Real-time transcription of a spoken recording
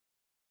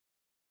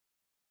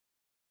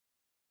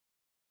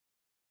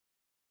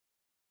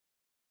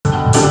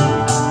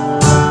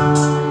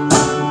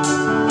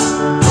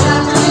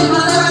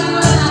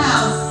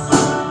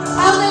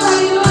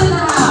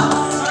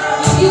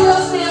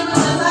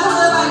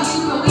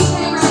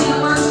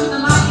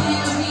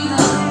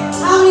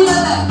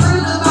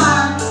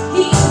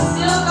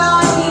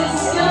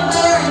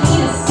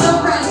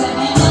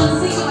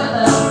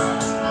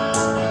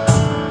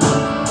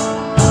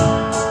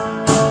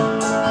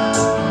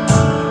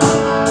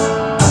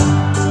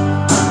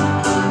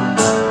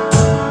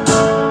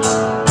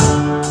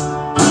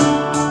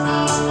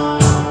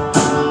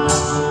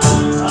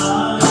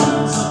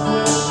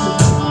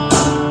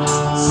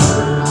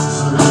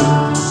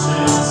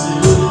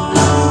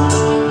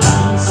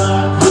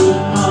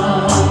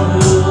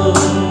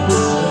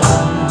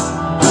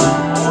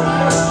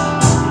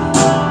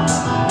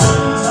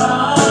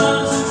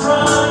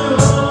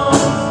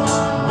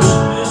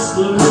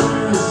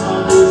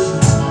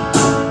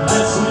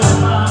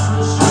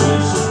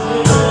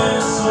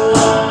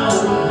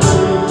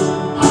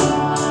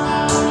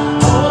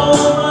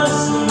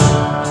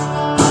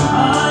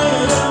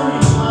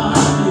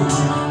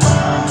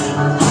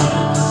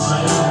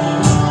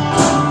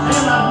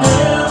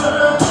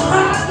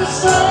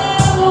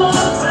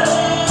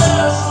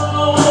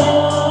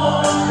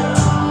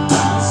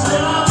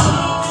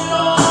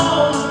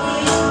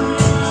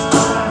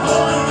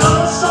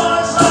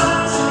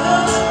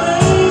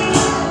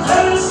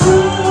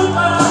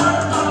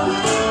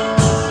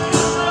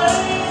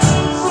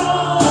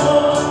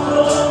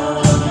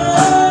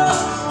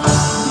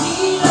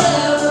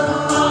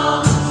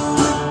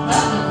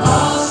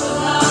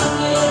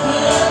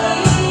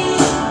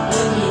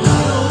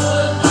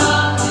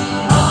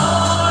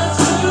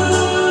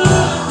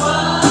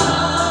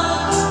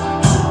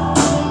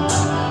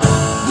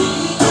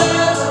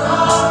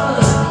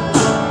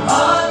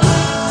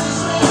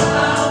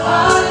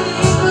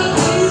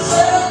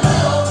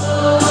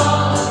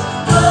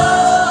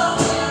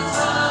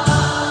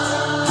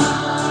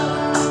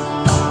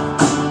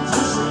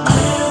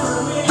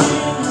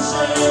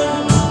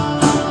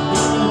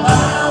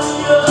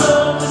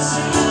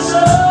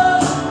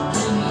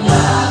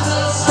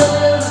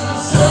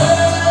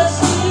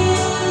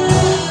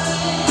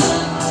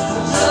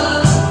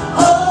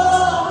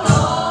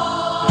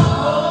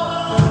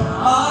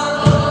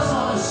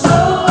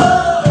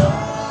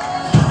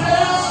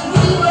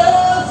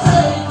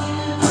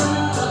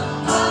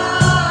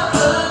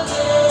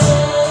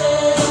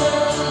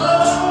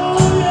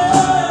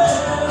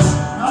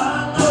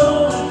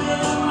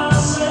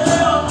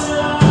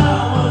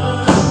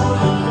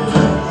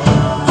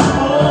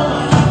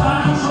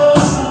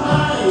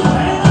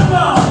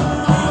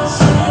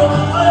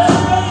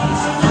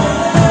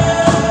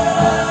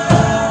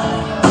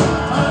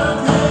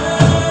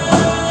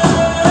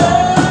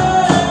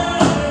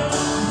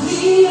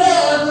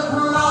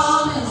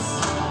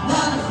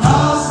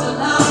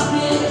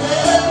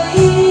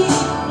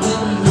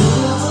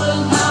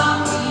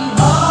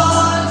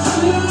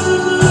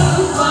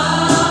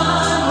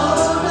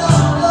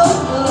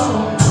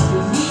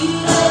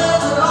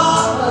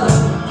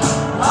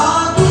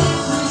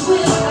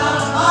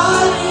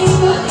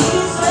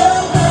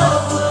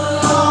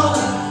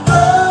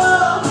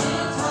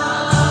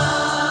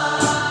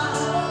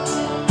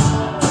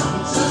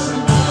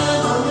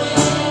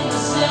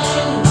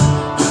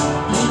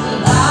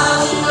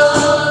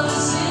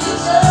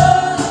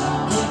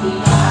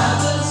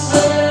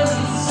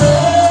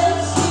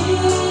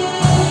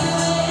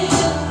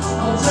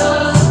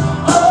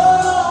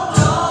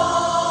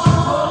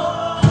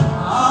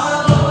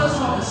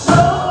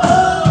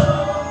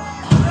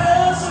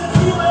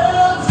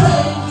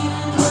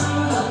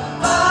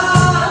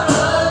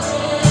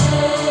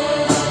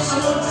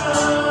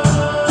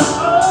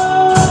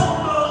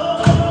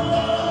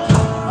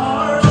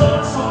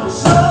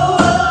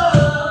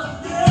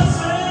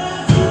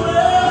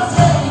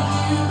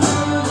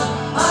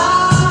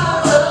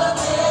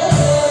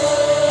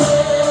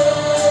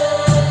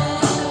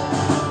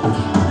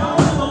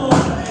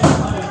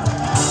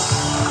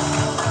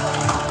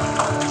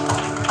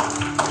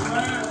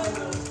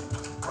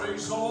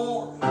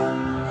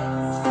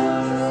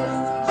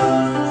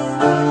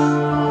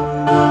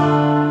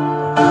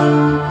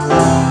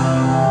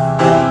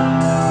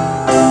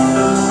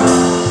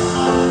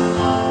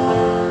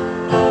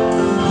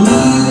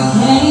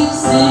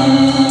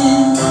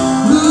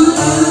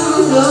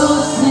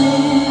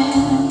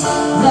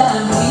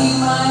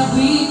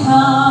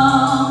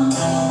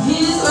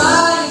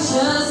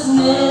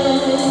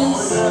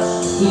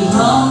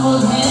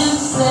humbled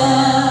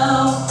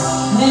himself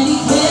and he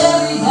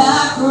carried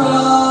that cross.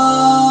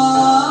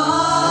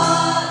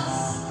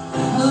 A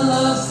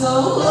love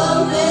so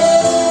amazing.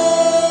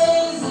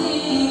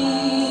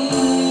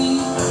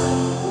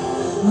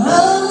 A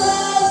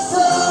love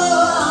so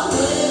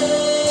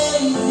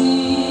amazing.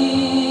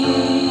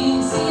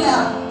 Sing it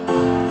out.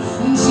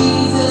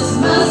 Jesus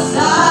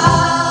Messiah,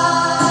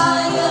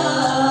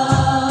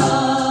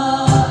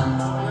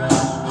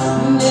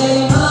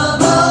 name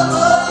above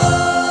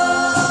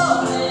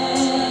all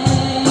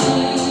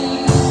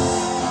names,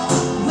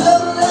 the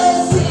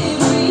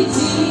blessed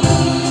Redeemer,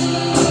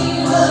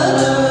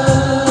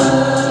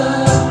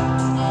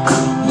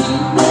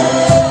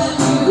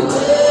 Emmanuel,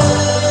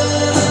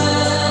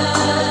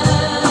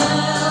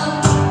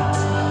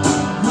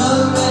 the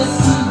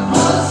rescue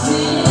for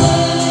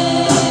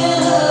sinners,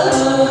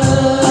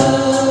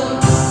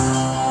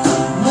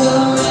 the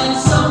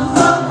ransom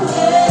from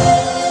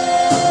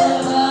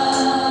heaven.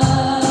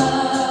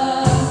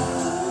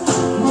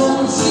 Oh,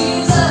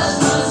 Jesus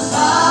Messiah,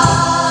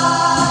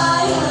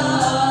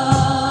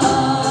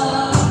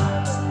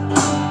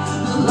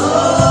 the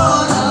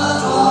Lord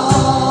of all.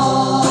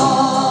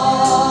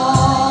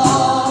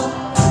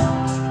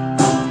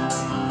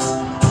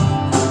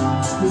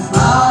 His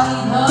body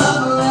the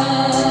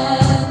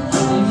bread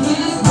and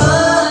his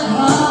blood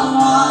the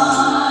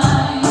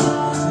wine,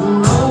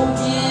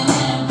 broken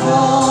and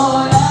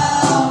poured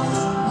out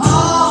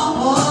all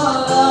for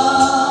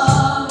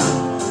love.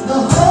 The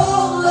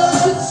whole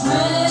earth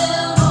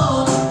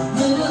trembled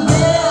and the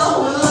veil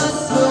was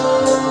torn.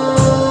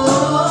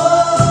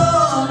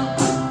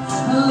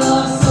 A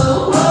love so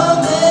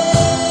amazing.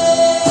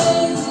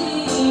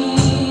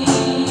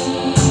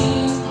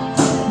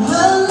 A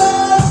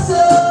love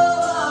so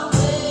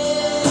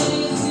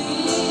amazing.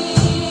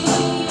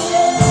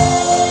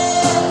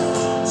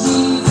 Yes,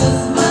 Jesus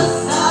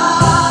Messiah,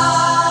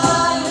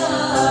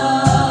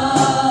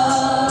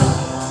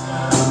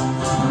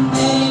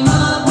 name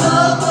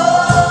above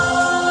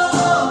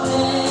all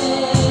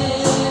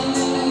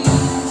names,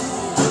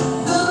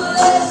 the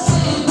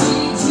blessed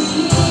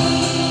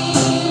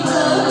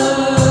Redeemer,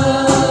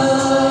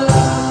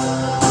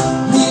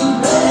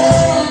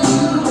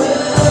 Emmanuel,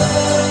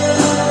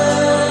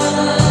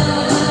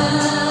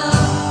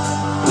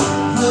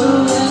 the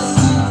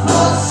rescue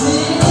for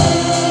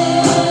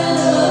sinners,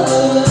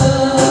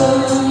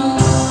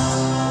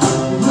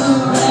 the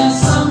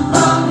ransom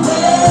from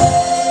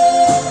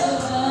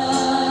heaven.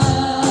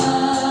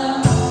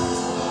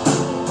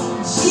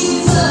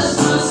 Jesus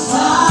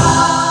Messiah,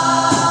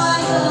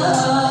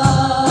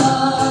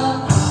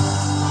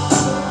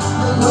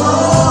 the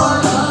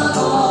Lord of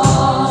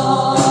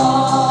all.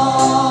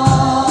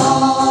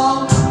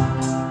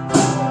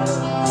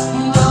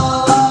 And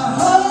all our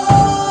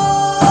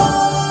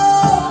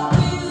hope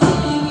is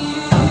in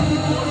you.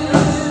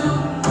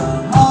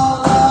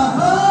 All our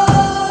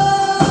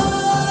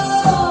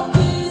hope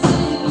is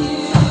in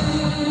you.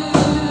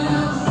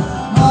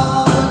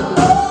 All the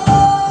glory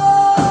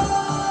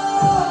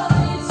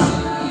to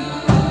you,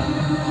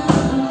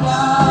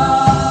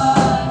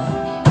 God,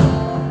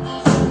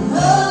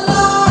 the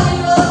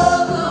light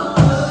of the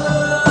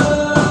world.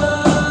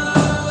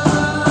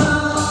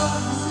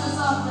 Listen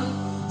softly.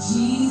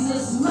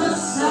 Jesus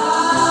Messiah,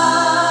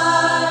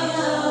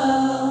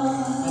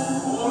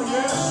 Oh,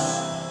 yes.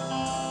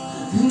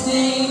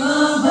 name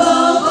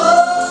above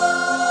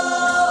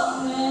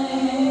all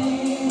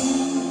names,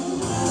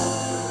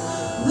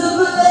 the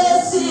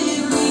blessed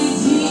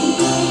Redeemer,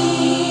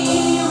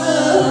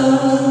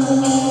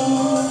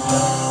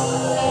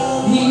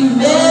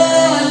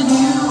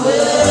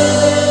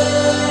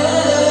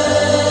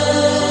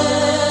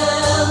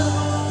 Emmanuel,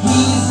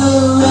 he's the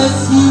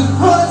rescue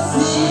for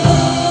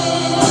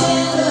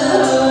sinners,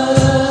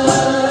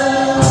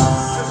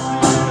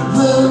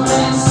 the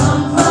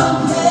ransom from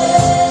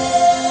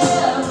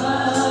heaven.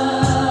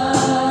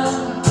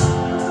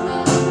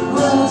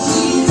 Oh,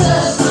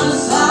 Jesus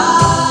Messiah,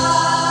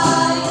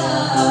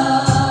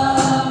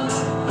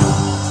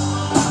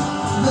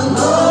 the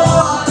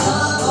Lord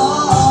of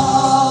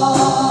all.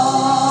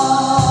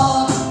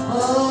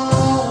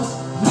 Oh,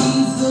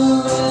 he's the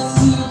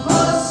rescue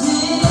for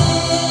sinners,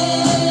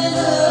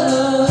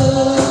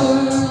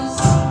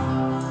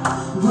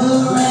 the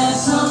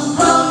ransom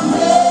from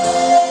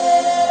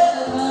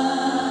heaven.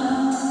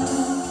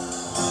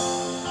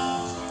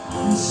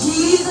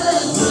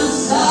 Jesus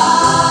Messiah,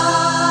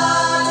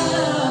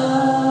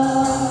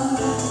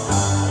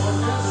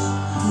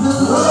 the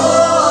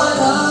Lord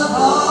of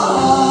all.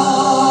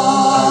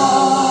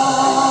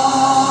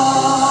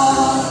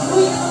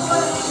 We give the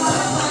Lord any kind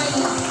of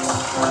praise.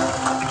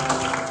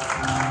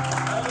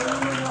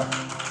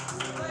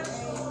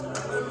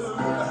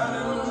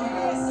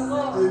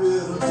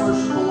 Amen. Let's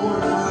worship the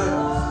Lord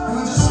tonight. Can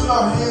we just sing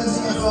our hands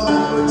and give all the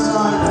glory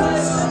tonight?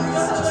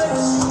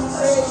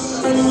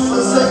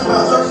 Let's take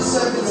about 30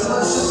 seconds and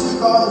let's just give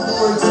God the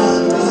glory tonight.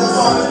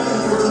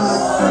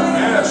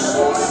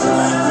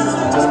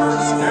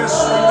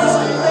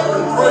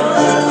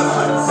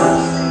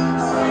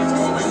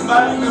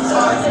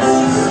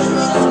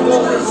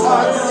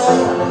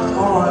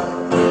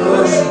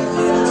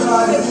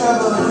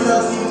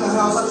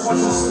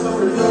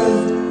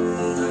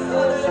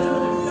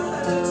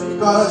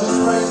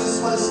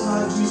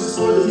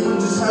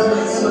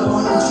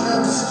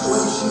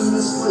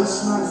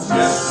 place tonight,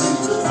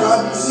 Jesus.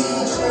 God, you see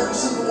each and every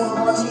single one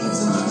of our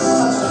needs, and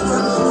Jesus, I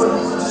pray that, Lord,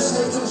 you would just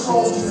take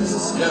control,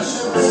 Jesus, in each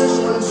and every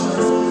situation.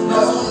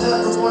 Not only that,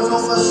 but Lord,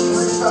 help us,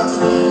 Jesus, God,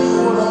 to give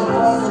you, Lord, our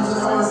problems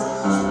and our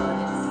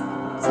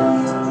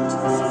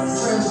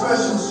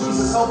transgressions,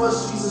 Jesus. Help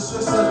us, Jesus,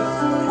 just to,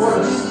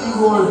 Lord, give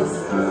you, Lord,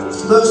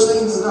 those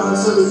things, God,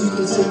 so that you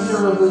can take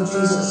care of them,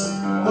 Jesus.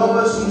 Help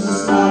us,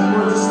 Jesus, God,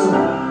 Lord, just to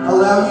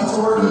allow you to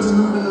work and to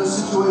move in those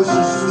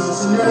situations,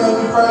 Jesus. In your name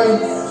we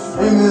pray.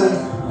 Amen.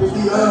 If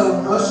the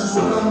ushers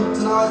will come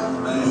tonight.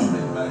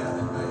 Amen.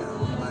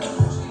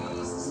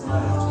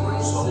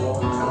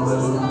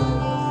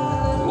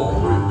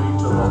 Glory be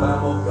to the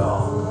Lamb of God.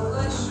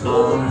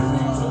 Glory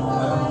be to the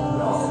Lamb of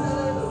God.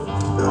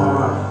 All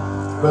right.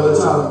 Brother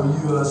Tyler, will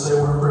you say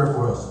a word of prayer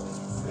for us?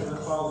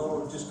 Heavenly Father, Lord,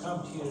 we just come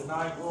to you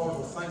tonight, Lord,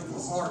 with thankful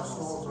hearts,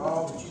 Lord, for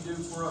all that you do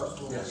for us,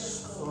 Lord.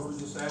 Yes. Lord, we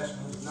just ask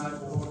you tonight,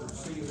 Lord, to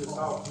receive this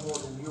offering,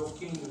 Lord, in your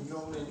kingdom,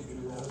 your ministry,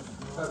 Lord.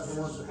 Touch the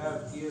ones that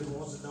have to give, the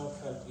ones that don't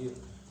have to give.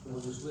 And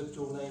we'll just lift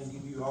your name and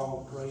give you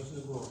all the praise and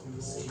the glory.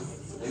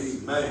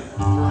 Amen.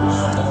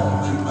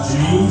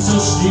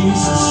 Jesus,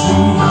 Jesus,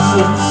 Jesus,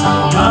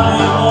 got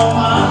him on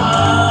my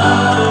mind.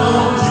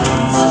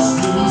 Jesus,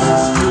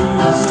 Jesus,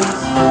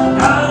 Jesus,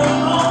 got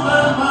him on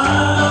my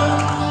mind.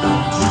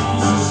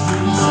 Jesus,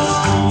 Jesus,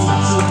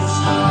 Jesus,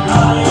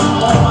 got him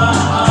on my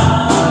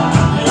mind.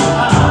 And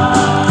I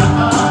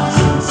got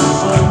Jesus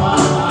on my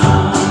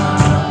mind.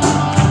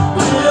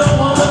 Well,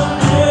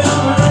 whatever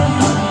you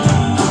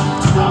need,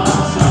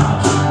 God's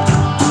got it.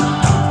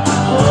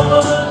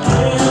 Whatever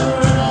you need,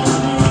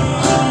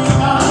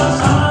 God's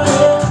got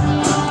it.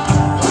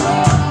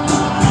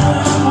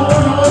 For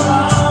your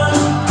mind,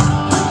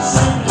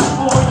 save it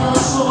for your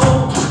soul.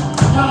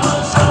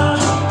 God's got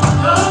it,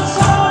 God's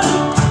got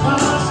it,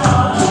 God's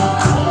got it.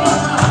 One more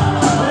time.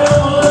 Well,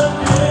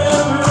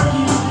 whatever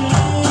you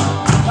need,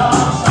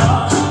 God's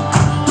got it.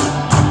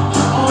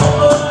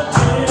 Whatever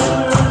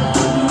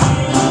you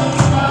need,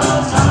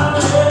 God's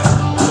got it.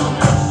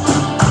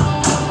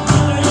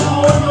 Save it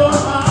for your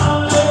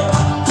body,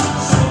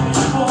 save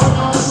it for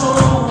your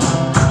soul.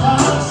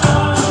 God's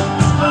got it,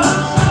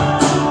 God's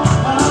got it,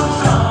 God's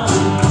got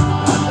it.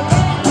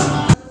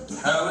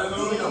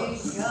 Hallelujah.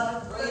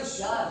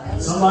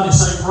 Somebody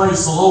say,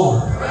 praise the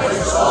Lord.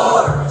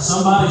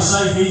 Somebody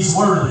say, he's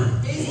worthy.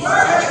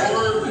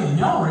 Man,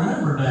 y'all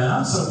remember that.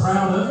 I'm so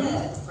proud of you.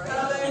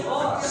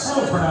 So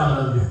proud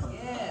of you.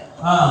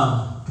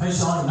 In case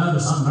y'all ain't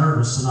noticed, I'm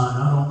nervous tonight. I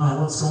don't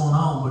know what's going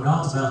on, but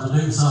God's about to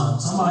do something.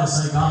 Somebody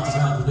say, God's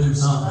about to do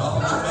something.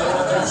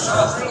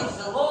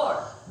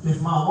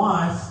 If my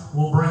wife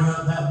will bring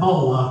up that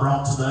bowl I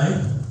brought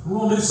today, we're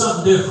going to do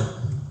something different.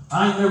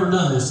 I ain't never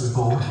done this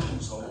before.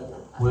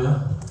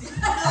 Well,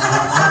 I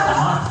got the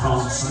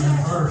microphone stand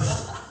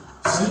first.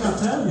 See, I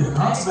tell you,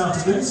 God's about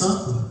to do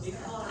something.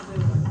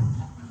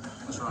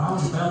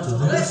 God's about to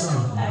do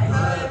something.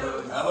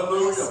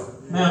 Hallelujah.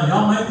 Now,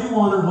 y'all may be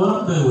wondering what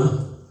I'm doing.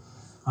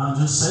 I'm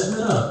just setting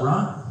it up,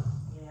 right?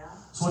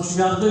 That's what you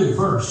got to do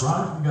first,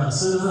 right? You got to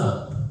set it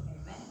up.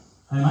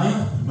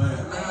 Amen? Amen.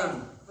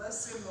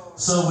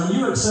 So when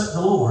you accept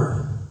the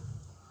Lord,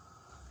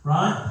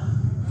 right?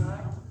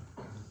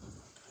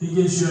 He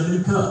gives you a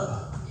new cup.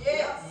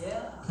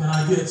 Can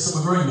I get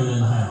some agreement in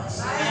the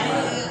house?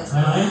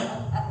 Amen?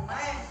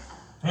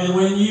 And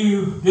when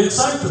you get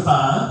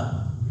sanctified,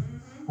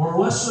 or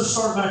let's just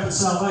start back at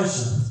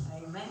salvation.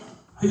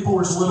 He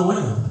pours a little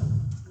in.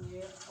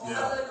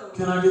 Yeah.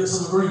 Can I get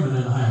some agreement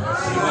in the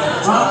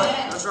house?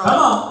 Right? That's Come right.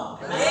 on.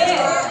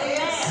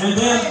 And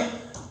then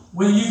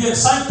when you get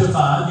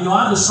sanctified, you know,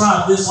 I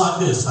describe this like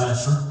this,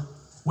 Pastor.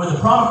 When the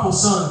prodigal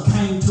son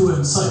came to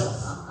himself.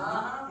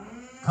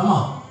 Come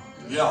on.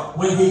 Yeah.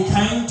 When he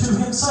came to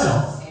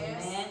himself,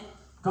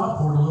 God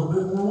poured a little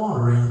bit more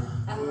water in.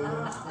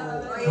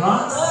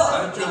 Right?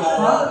 Thank you, Lord.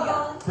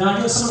 Right? Can I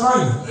get some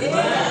agreement?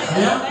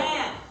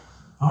 Yeah?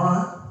 All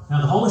right. Now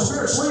the Holy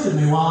Spirit's leading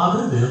me while I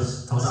do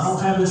this, because I don't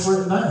have this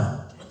written down.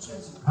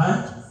 Okay?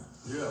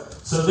 Yeah.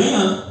 So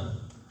then,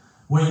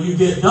 when you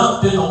get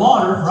dunked in the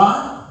water,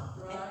 right?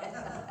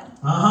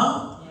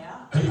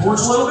 He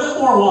pours a little bit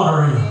more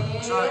water in.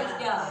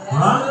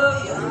 Right?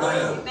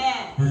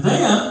 Amen. And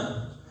then,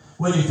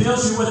 when he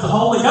fills you with the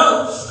Holy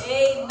Ghost,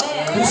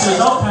 he says,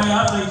 okay,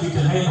 I think you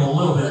can handle a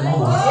little bit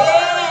more.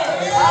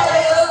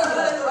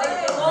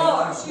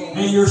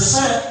 And you're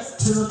set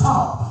to the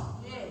top.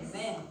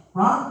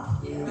 Right?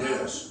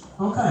 Yes.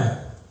 Okay.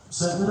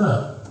 Setting it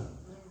up.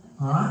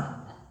 All right?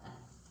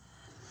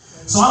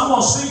 So I'm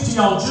going to speak to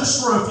y'all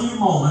just for a few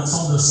moments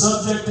on the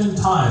subject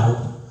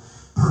entitled,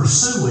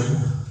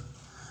 Pursuing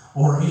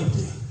or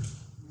Empty.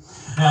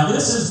 Now,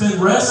 this has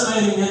been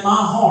resonating in my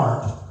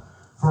heart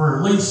for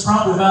at least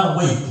probably about a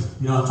week.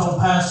 You know, I told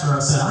Pastor, I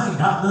said, I ain't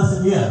got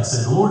nothing yet. I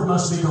said, the Lord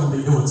must be going to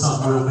be doing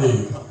something real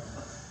big.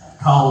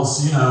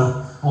 Because, you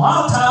know, a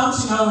lot of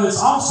times, you know, it's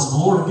awesome.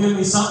 The Lord will give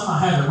me something. I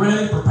have it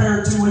ready,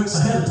 prepared 2 weeks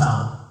ahead of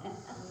time.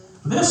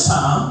 But this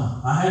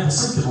time, I had to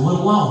seek it a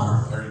little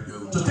longer There you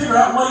go. to figure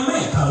out what he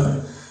meant,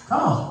 Kobe.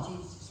 Come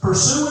on.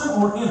 Pursuing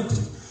or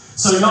empty.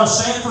 So y'all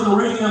stand for the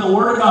reading of the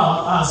Word of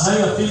God,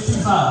 Isaiah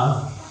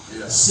 55,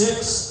 Yes.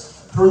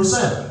 6 through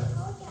 7.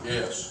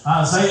 Yes.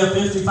 Isaiah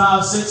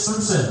 55, 6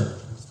 through 7.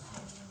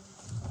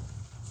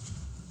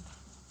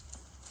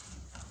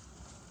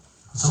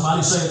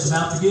 Somebody say it's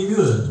about to get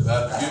good.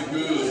 About to get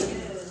good.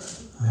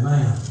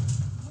 Amen.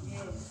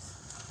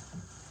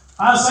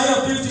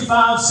 Isaiah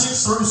 55,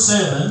 6 through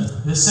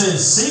 7, it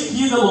says, Seek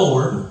ye the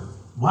Lord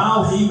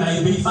while he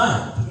may be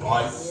found.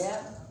 Right.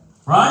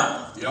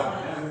 Right? Yep.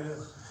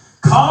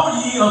 Call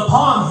ye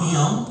upon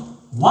him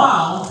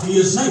while he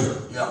is near.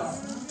 Yep.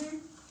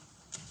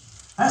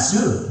 That's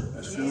good.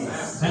 That's good.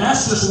 And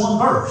that's just one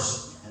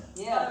verse.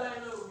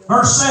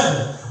 Verse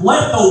 7,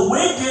 Let the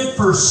wicked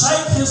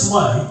forsake his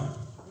way.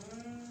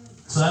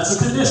 So that's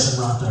a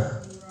condition right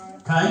there.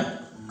 Okay?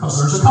 Because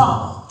there's a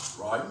comma.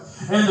 Right.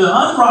 And the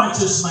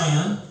unrighteous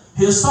man,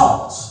 his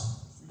thoughts.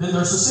 Then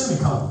there's a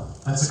semicolon.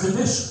 That's a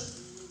condition.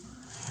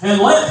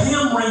 And let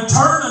him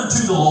return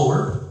unto the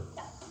Lord,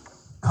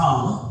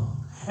 comma,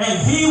 and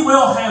he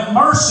will have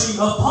mercy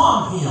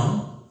upon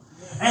him,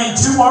 and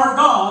to our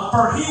God,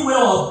 for he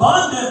will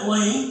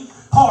abundantly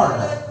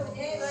pardon.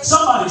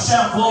 Somebody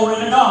shout glory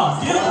to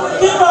God. Give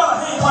God a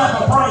hand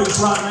clap of praise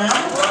right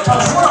now,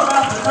 because we're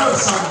about to go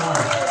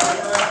somewhere.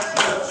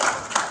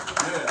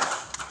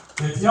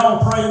 If y'all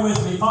pray with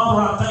me,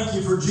 Father, I thank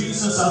you for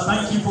Jesus. I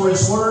thank you for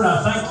His Word.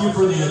 I thank you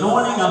for the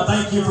anointing. I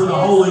thank you for the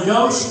Holy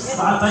Ghost.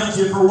 I thank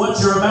you for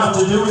what you're about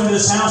to do in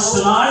this house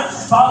tonight.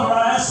 Father,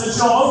 I ask that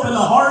you'll open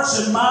the hearts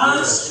and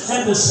minds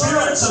and the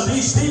spirits of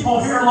these people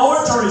here,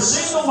 Lord, to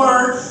receive the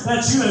Word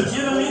that you have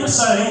given me to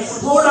say.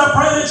 Lord, I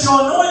pray that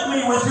you'll anoint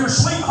me with your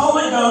sweet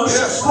Holy Ghost,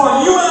 for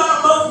you and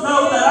I both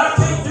know that I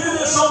can't do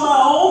this on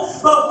my own,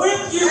 but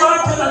with you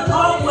I can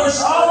accomplish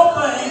all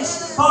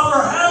things.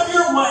 Father, have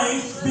your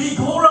way. Be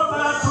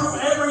glorified through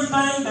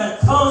everything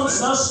that comes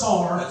thus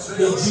far.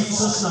 In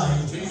Jesus'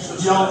 name,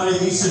 y'all may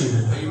be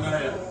seated.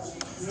 Amen.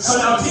 So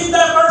now keep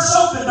that verse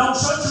open. Don't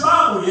shut your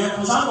Bible yet,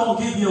 because I'm going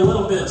to give you a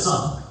little bit of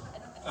something.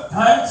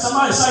 Okay?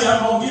 Somebody say,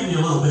 I'm going to give you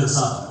a little bit of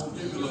something.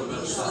 Give you a little bit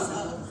of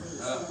something.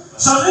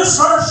 So this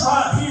verse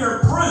right here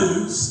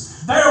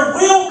proves there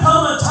will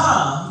come a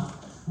time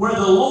where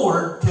the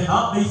Lord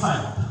cannot be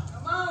found.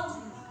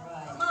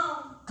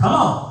 Come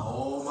on.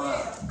 Oh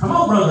my. Come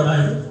on, Brother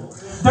David.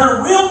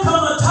 There will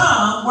come a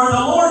time where the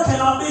Lord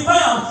cannot be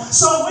found.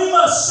 So we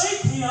must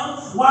seek Him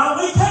while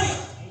we can.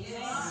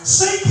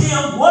 Seek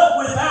Him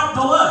without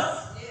delay.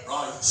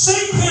 Right.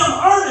 Seek Him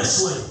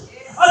earnestly.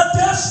 A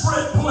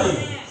desperate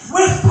plea.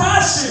 With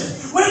passion.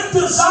 With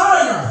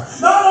desire.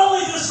 Not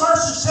only this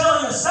verse is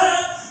telling us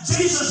that,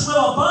 Jesus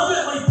will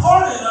abundantly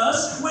pardon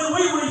us when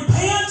we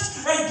repent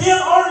and give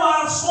our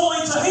lives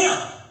fully to Him.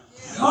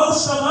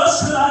 Most of us,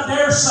 could I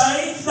dare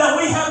say, that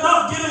we have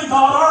not given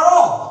God our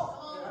all.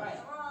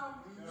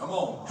 Come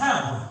on.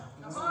 Have we?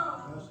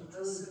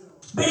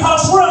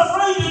 Because we're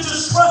afraid to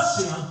just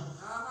trust Him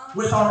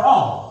with our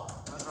all.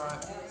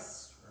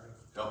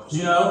 Help us.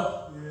 You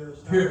know?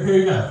 Here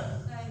you go.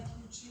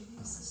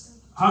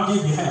 I'll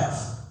give you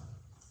half.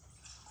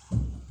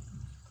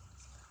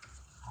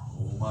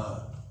 Oh my.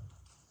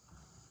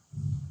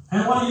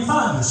 And what do you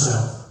find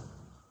yourself?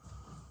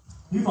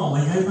 You've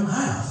only gave Him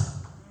half.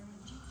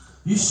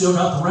 You still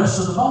got the rest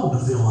of the bowl to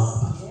fill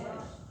up.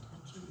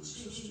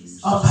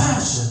 A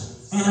passion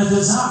and a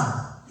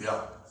desire.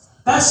 Yeah.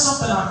 That's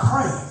something I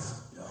crave.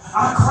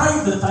 I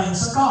crave the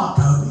things of God,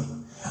 Toby.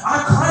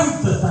 I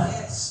crave the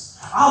things.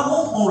 I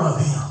want more of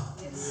Him.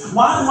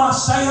 Why do I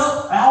stay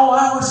up all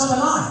hours of the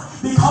night?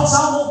 Because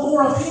I want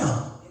more of Him.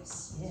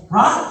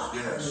 Right?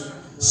 Yes.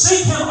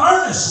 Seek Him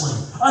earnestly.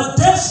 A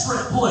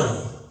desperate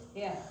plea.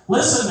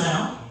 Listen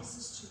now.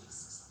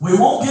 We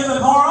won't give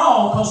Him our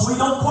all because we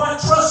don't quite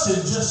trust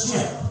Him just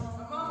yet.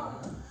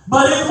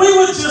 But if we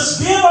would just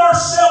give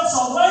ourselves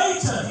away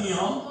to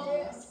Him,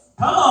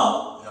 come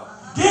on,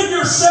 give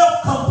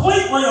yourself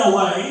completely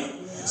away.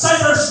 Say,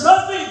 there's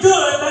nothing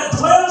good that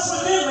dwells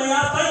within me.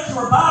 I think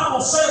your Bible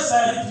says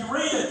that if you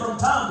read it from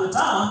time to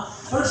time.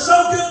 There's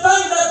no good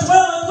thing that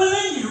dwelleth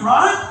within you,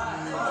 right?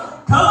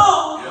 Come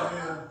on.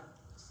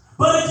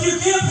 But if you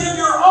give Him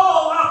your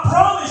all, I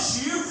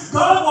promise you,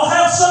 God will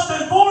have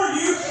something for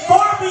you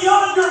far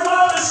beyond your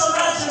wildest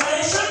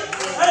imagination.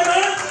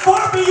 Amen.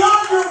 Far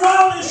beyond your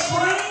wildest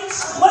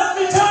dreams. Let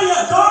me tell you,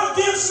 God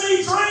gives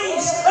me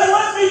dreams. And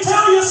let me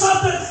tell you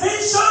something. He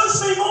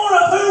shows me more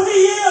of who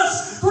He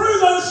is through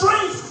those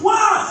dreams.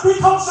 Why?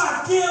 Because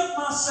I give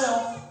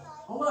myself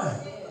away.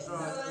 Yes,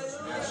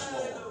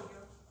 Lord.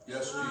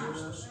 Yes,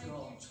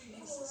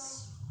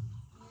 Jesus.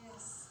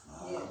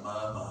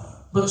 My.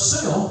 But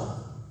still,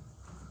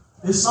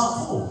 it's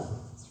not full.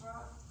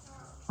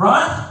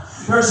 Right?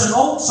 There's an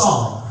old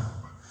song,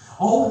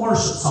 old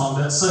worship song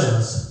that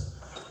says,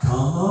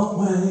 come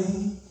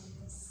away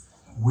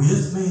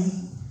with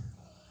me,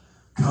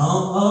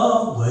 come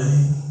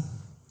away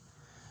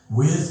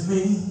with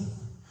me.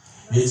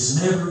 It's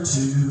never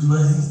too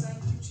late,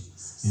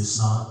 it's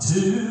not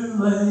too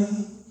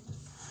late,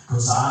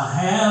 'cause I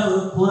have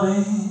a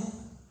plan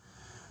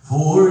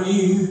for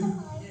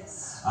you.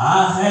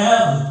 I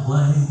have a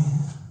plan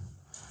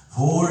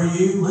for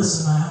you.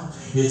 Listen now.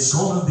 It's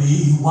going to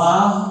be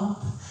wild,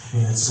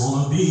 and it's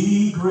going to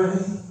be great,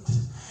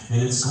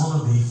 and it's going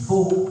to be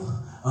full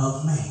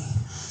of me.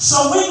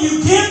 So when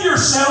you give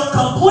yourself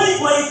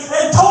completely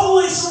and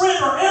totally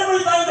surrender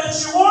everything that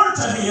you are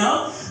to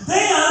Him,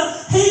 then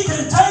He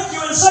can take you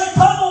and say,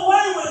 come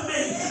away with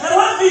me and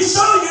let me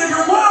show you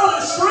your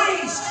wildest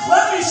dreams.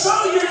 Let me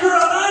show you your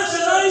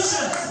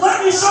imagination.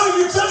 Let me show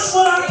you just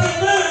what I can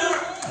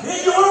do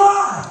in your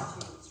life.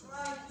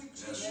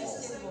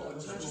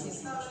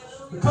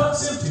 The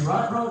cup's empty,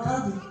 right, Brother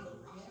Kobe?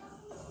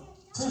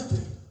 It's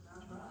empty.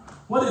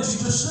 What did you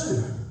just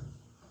do?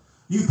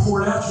 You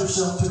poured out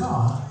yourself to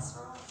God.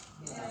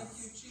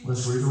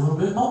 Let's read a little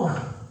bit more.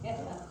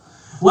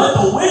 Let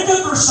the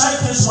wicked forsake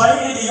his way,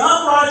 and the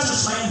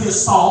unrighteous man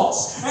his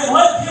thoughts, and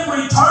let him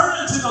return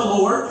unto the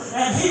Lord,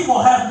 and He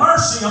will have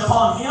mercy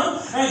upon him,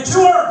 and to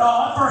our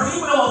God, for He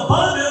will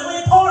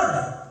abundantly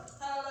pardon.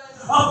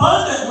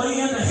 Abundantly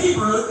in the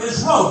Hebrew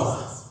is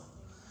rova,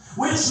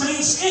 which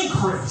means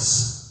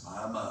increase.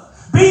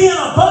 Be in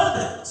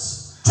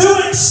abundance,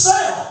 to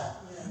excel,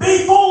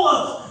 be full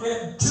of,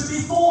 to be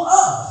full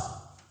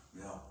of.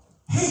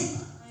 Heap.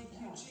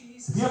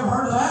 Have you ever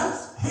heard of that?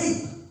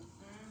 Heap.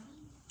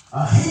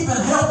 A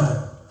heaping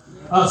helping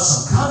of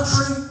some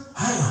country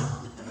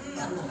ham.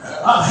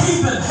 A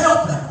heaping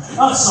helping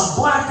of some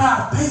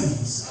black-eyed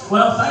peas.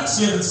 Well,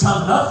 Thanksgiving's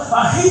coming up.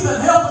 A heaping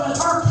helping of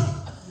turkey.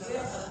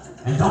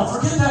 And don't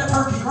forget that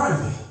turkey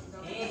gravy.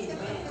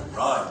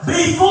 Right.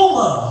 Be full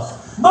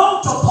of,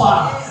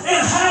 multiply,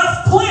 and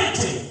have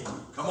plenty.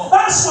 Come on.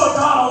 That's what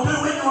God will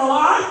do in your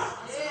life.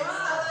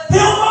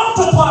 He'll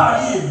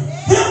multiply you.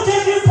 He'll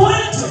give you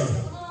plenty.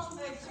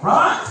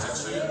 Right?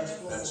 That's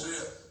it. That's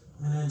it.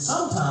 And then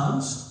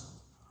sometimes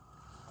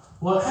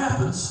what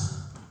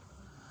happens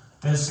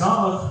as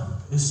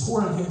God is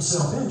pouring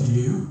Himself into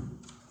you,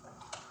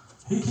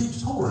 He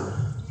keeps pouring.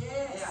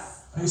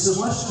 Yes. He says,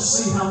 let's just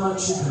see how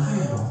much you can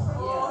handle.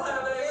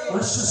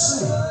 Let's just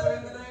see. In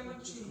the name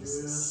of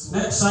Jesus.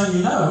 Next thing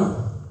you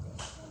know,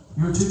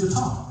 you're to the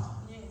top.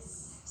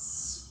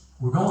 Yes.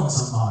 We're going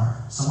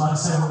somewhere. Somebody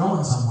say we're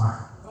going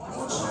somewhere.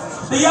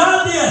 The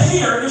idea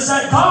here is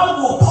that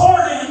God will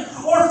pardon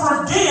or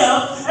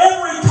forgive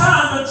every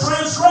kind of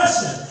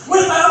transgression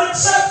without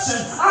exception.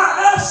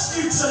 I ask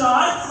you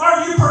tonight,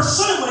 are you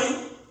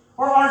pursuing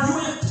or are you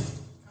empty?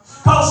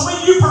 Because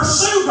when you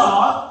pursue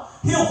God,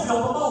 He'll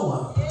fill the bowl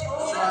up.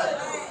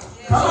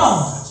 Come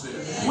on.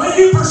 When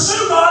you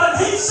pursue God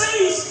and He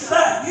sees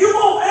that you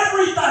want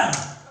everything,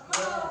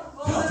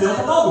 He'll fill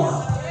the bowl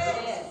up.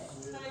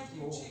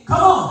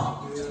 Come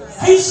on.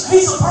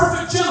 He's a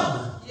perfect gentleman.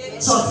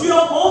 So if you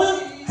don't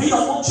want Him, He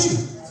don't want you.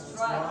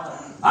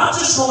 I'm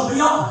just going to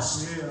be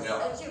honest.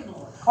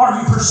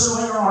 Are you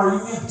pursuing or are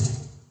you empty?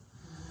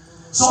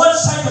 So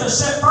let's take it a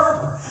step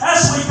further.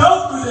 As we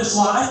go through this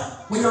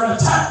life, we are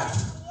attacked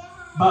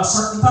by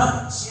certain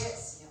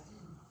things.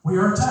 We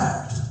are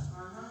attacked.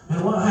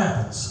 And what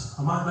happens?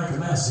 I might make a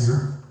mess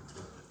here.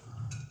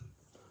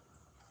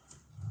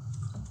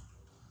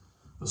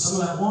 But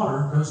some of that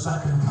water goes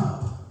back in the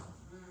cup.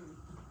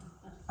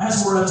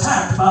 As we're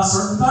attacked by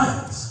certain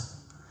things.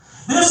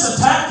 This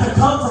attack could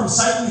come from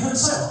Satan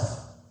himself.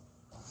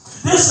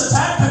 This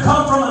attack could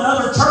come from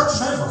another church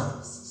member.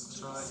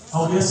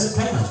 Oh, yes, it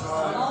can.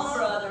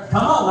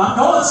 Come on, I'm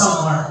going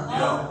somewhere.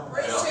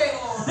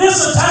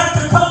 This attack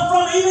could come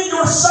from even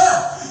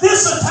yourself.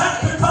 This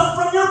attack could come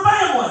from your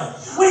family.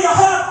 We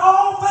have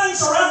all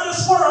things around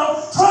this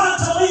world trying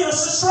to lead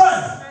us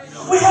astray.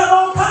 We have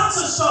all kinds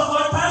of stuff,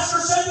 like Pastor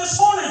said this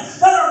morning,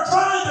 that are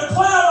trying to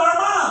cloud our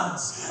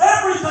minds.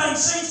 Everything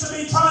seems to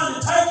be trying to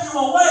take you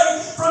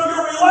away from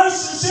your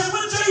relationship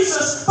with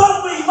Jesus.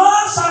 But we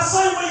must, I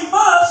say we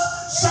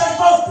must, stay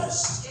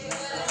focused.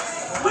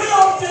 We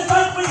often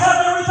think we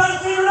have everything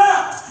figured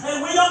out,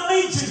 and we don't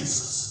need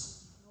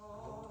Jesus.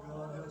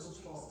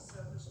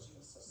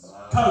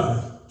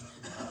 Kobe,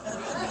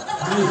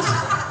 I need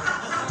you.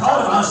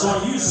 Told him I was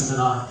going to use him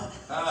tonight.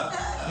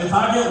 If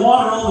I get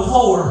water on the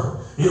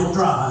floor, it'll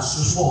dry. It's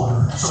just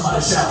water.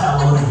 Somebody shout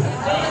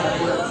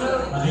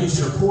hallelujah. I need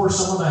you to pour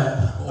some of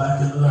that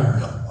back into there.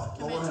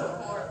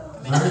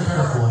 Very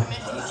carefully.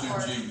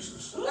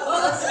 Jesus.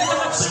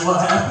 See what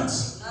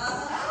happens?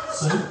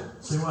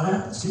 See what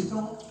happens? Keep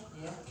going.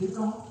 Keep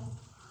going.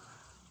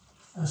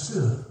 That's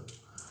good.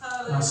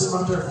 Now sit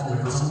right there for me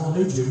because I'm going to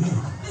need you again.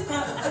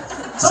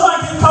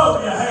 Somebody give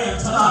Kobe a hand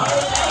tonight.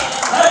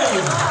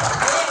 Hey.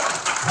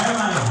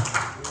 Amen.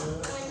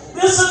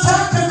 This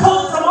attack can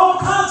come from all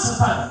kinds of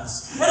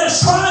things. And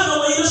it's trying to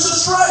lead us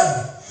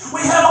astray.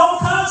 We have all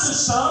kinds of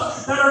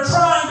stuff that are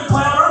trying to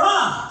cloud our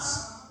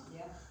minds.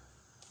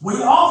 We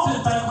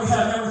often think we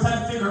have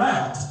everything figured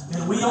out,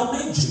 and we don't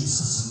need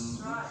Jesus.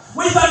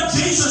 We think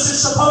Jesus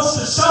is supposed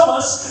to show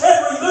us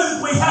every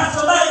move we have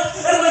to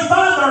make, and we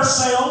find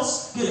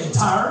ourselves getting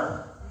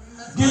tired,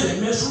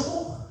 getting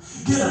miserable,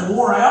 getting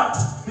wore out,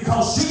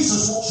 because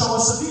Jesus won't show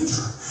us the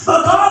future.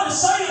 But God is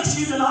saying to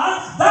you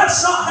tonight,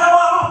 that's not how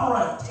I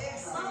operate.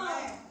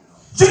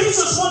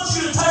 Jesus wants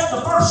you to take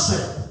the first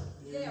step.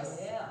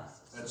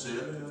 That's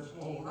it.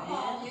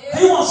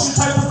 He wants you to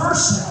take the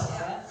first step.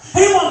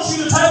 He wants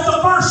you to take the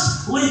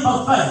first leap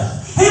of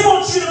faith. He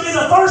wants you to be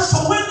the first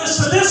to witness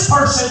to this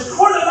person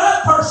or to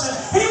that person.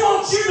 He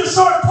wants you to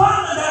start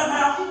climbing that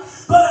mountain.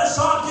 But as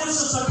God gives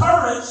us the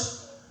courage,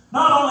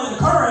 not only the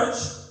courage,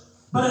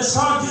 but as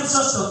God gives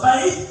us the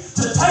faith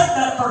to take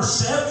that first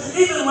step,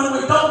 even when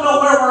we don't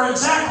know where we're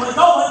exactly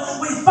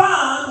going, we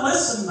find,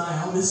 listen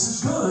now, this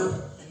is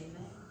good.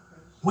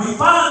 We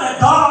find that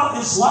God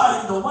is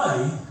lighting the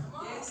way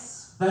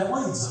that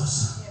leads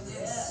us.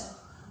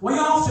 We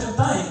often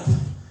think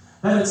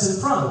that it's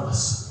in front of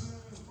us.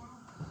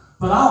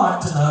 But I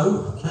like to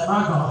know that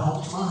my God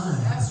holds my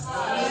hand.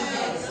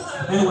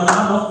 And when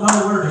I don't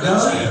know where to go,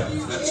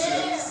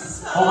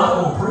 oh,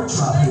 I'm going to preach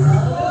right here.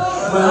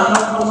 When I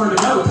don't know where to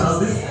go,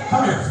 Toby,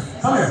 come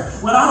here.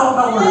 When I don't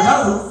know where to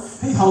go,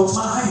 He holds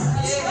my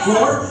hand.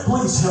 Lord,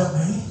 please help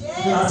me.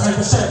 And I take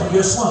a step, and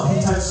guess what? He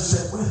takes a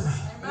step with me.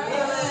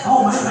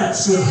 Oh man,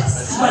 that's good.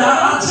 When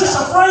I'm just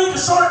afraid to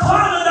start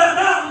climbing that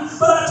mountain,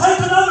 but I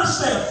take another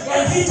step,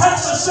 and He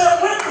takes a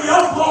step with me.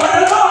 Oh, glory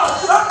to God.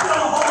 I feel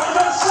a Holy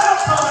Ghost shout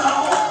coming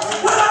on.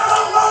 When I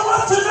don't know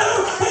what to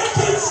do, He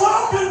keeps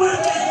walking with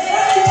me,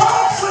 and He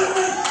talks with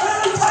me, and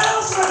He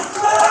tells me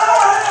that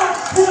I am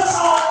His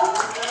own.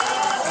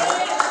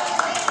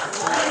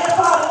 And if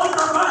I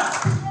wander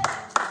back,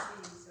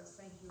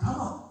 come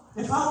on,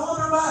 if I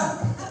wander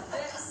back,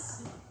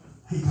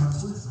 He comes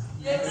with me.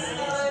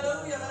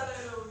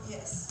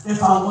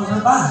 If I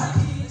wander back,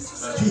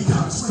 He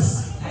comes with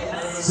me.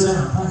 Sit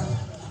down, thank you.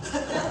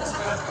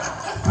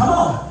 Come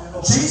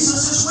on.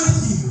 Jesus is with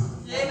you.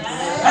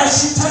 As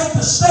you take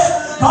the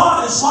step,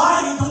 God is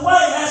lighting the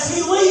way as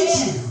He leads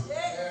you.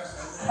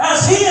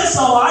 As He is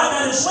the light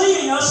that is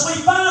leading us, we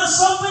find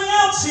something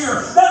else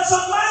here that's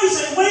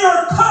amazing. We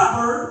are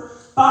covered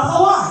by the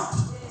light.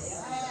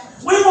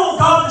 We want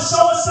God to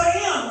show us the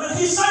end. When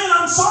He's saying,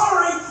 I'm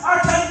sorry, I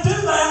can't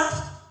do that.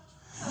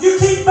 You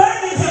keep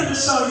begging Him to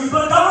show you,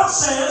 but God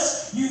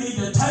says you need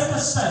to take a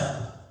step.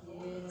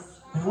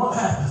 And what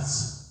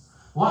happens?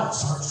 Light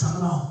starts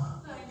coming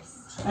on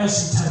as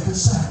you take a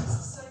step.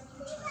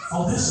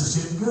 Oh, this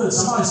is getting good.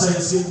 Somebody say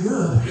it's getting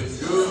good.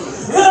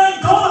 It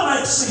ain't going to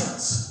make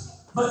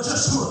sense, but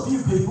just to a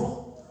few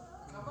people.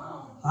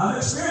 I've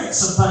experienced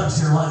some things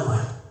here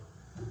lately.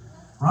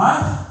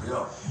 Right?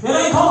 It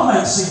ain't going to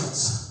make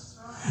sense.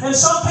 And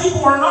some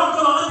people are not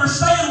going to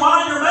understand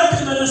why you're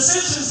making the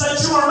decisions that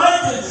you are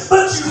making,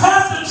 but you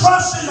have to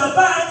trust in the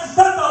fact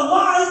that the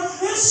light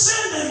is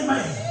sending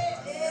me.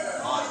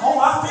 Oh,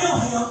 I feel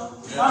Him.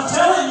 I'm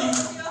telling you,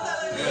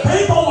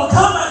 people will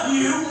come at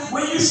you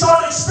when you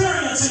start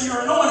experiencing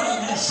your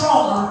anointing in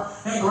stronger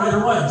and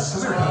greater ways.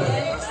 Come here,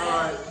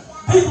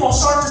 buddy. People will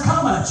start to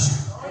come at you.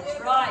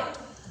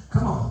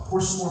 Come on, pour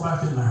some more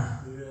back in there.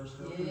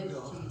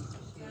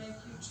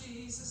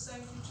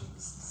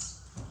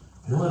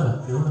 Fill it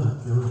up, fill it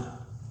up, fill it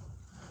up.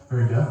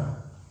 There you go.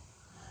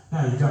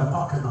 Now you got a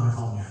pocket knife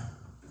on you.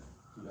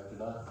 You got your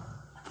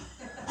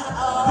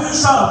knife?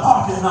 Who's got a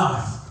pocket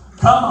knife?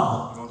 Come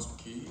on. You want some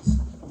keys?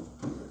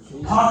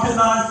 Pocket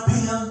knife,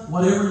 pen,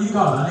 whatever you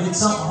got. I need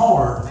something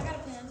hard. I got a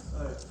pen.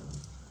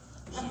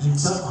 I need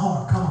something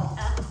hard. Come on.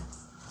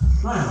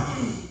 Now,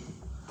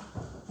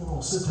 we're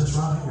going to sit this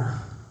right here.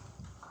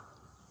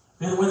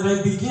 And when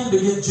they begin to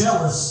get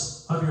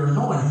jealous of your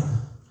anointing,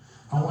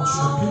 I want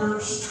you to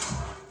pierce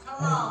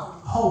and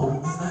hold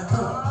in that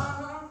cup.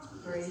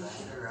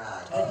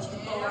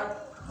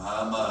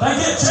 They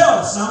get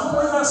jealous. Now, I'm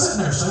going to leave that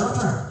sitting there. Stay right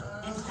there.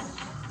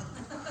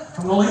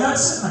 I'm going to leave that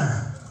sitting there.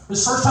 This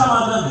is the first time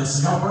I've done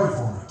this, so y'all pray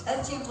for me.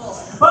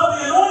 But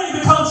the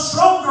anointing becomes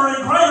stronger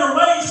in greater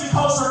ways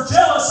because they're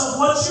jealous of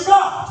what you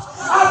got.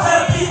 I've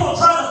had people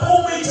try to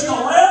pull me to the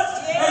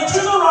left and to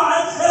the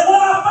right, and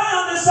what I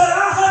found is that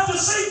I have to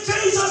seek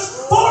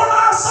Jesus for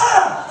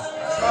myself.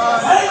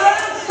 Amen?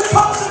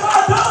 Because if I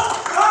don't,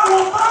 I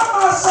will find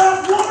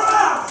myself worn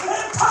out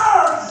and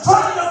tired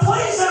trying to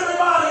please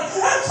everybody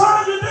and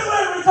trying to do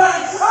everything.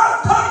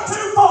 I've come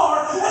too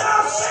far and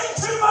I've seen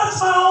too much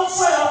my own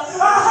self.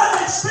 I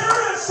have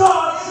experienced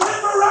God in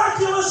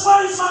miraculous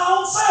ways my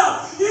own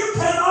self. You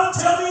cannot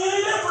tell me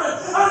any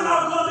different. I'm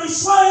not going to be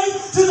swayed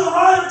to the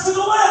right or to the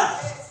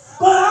left.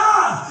 But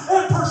I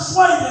am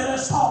persuaded,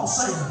 as Paul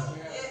said.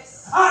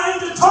 I am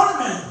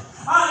determined.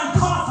 I am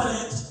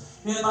confident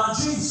in my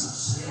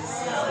Jesus.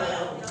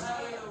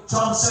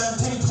 John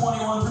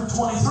 17:21 through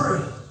 23.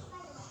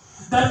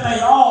 That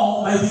they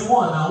all may be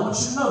one. Now I want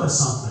you to notice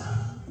something.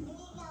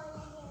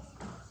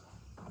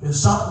 It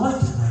stopped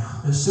blinking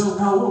now. It's still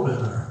got a little bit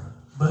there.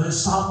 But it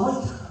stopped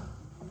blinking.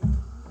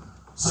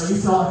 So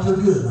you feel like you're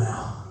good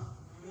now.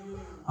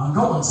 I'm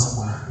going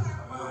somewhere.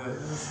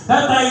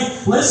 That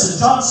they, listen,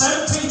 John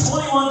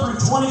 17:21 through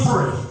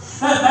 23.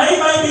 That they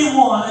may be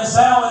one as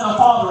thou and the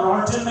Father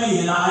art in me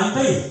and I in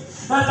thee.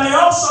 That they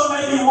also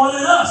may be one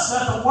in us,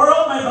 that the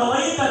world may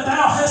believe that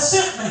thou hast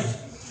sent me.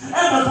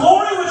 And the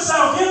glory which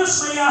thou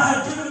givest me I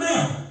have given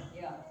them.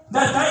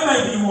 That they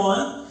may be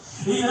one,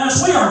 even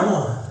as we are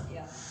one.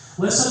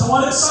 Listen to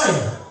what it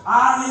said.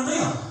 I in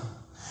them,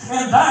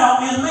 and thou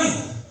in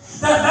me.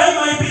 that they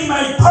may be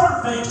made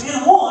perfect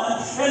in one,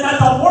 and that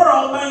the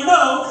world may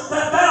know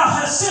that thou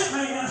hast sent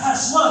me and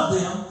hast loved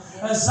them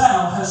as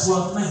thou hast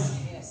loved me.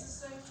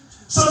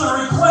 So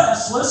the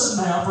request,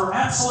 listen now, for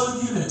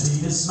absolute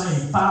unity is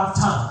made 5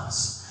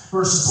 times.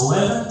 Verses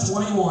 11,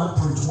 21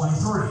 through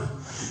 23.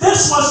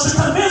 This was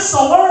to convince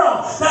the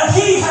world that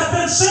He had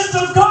been sent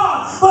of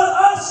God. But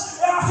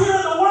us out here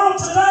in the world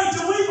today,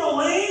 do we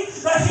believe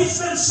that He's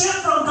been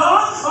sent from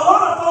God? A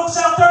lot of folks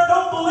out there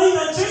don't believe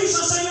that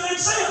Jesus even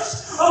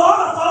exists. A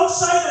lot of folks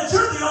say that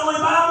you're the only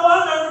Bible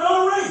I'm ever going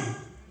to read.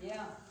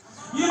 Yeah.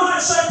 You might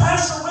say,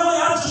 Pastor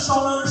Willie, I just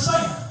don't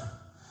understand.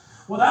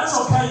 Well, that's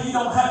okay. You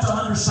don't have to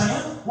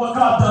understand what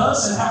God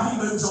does and how He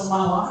moves on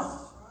my life.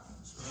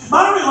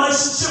 My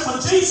relationship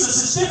with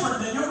Jesus is different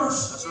than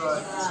yours. That's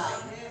right.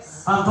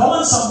 I'm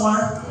going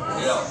somewhere.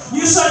 Yeah.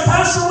 You say,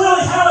 Pastor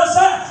Willie, how is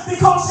that?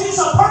 Because He's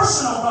a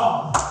personal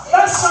God.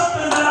 That's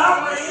something that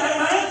I read,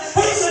 amen.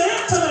 He's an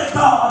intimate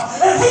God.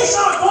 And He's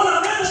not going to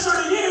minister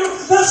to you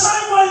the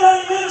same way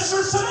that He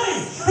ministers to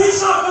me.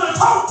 He's not going to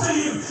talk to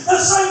you the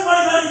same way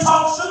that He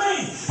talks to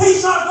me.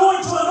 He's not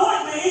going to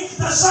anoint me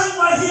the same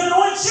way He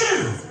anoints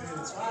you.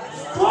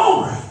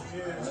 Glory.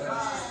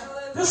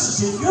 This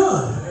is getting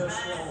good.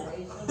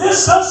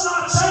 This does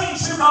not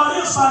change who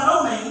God is by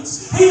no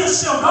means. He is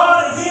still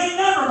God and He ain't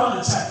never going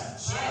to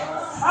change.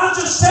 I'm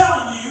just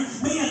telling you,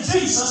 me and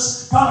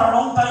Jesus got our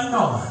own thing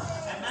going.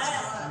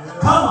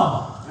 Come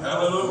on.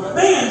 Hallelujah.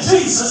 Me and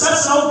Jesus,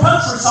 that's an old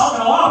country song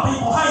and a lot of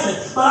people hate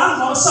it, but I'm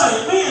going to say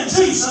it. Me and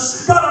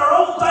Jesus got our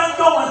own thing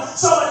going.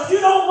 So if you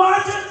don't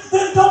like it,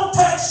 then don't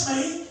text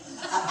me.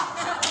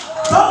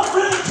 Don't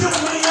ridicule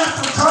me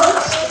after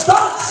church.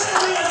 Don't send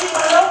me an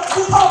email,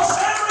 because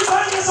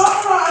everything is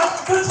all right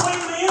between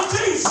me and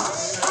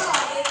Jesus.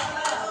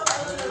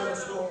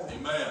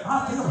 Amen.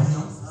 I feel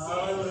Him.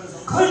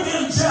 Quit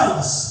getting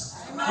jealous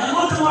and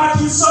looking like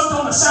you sucked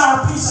on a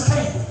sour piece of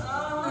candy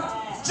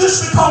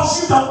just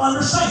because you don't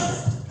understand it.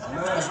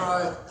 That's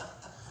right.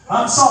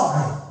 I'm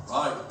sorry.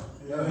 Right.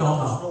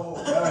 No.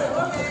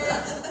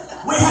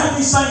 We had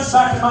these things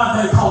back in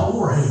my day called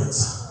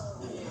warheads.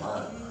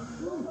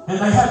 And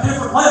they have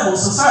different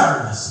levels of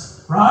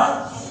sourness,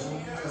 right?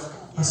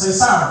 I say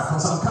sour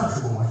because I'm a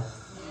country boy.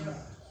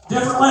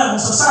 Different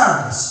levels of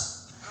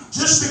sourness.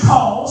 Just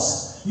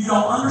because you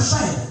don't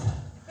understand it.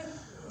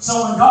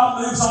 So when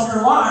God moves on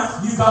your life,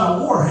 you've got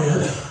a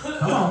warhead.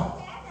 Come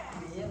on.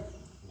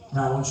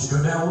 Now I want you to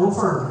go down a little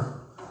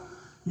further.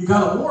 You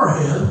got a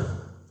warhead.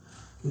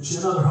 Get you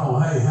another hole.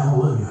 Hey,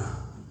 hallelujah.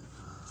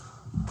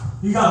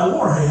 You got a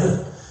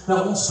warhead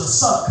that wants to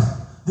suck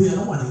the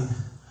anointing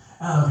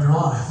out of your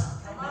life.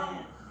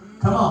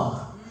 Come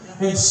on.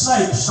 And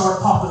snakes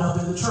start popping up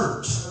in the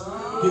church.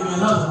 Give me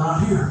another one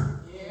right here.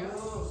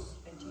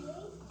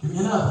 Give me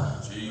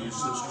another.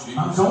 Jesus.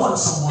 I'm going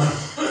somewhere.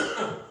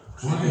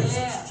 What is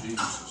it?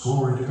 Jesus.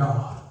 Glory to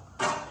God.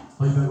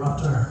 Leave it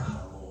right there.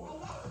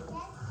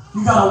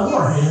 You got a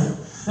warhead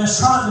that's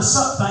trying to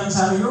suck things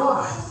out of your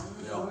life.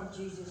 Yeah.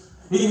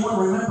 Anyone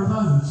remember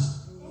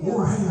those?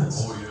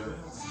 Warheads. Oh, yeah.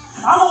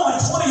 I'm only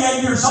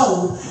 28 years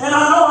old, and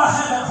I know I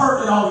haven't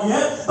heard it all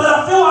yet, but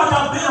I feel like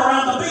I've been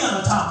around the bend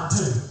a time or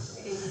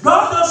two.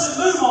 God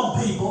doesn't move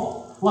on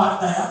people like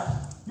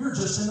that. You're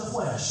just in the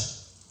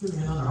flesh. Give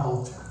me another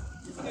hole.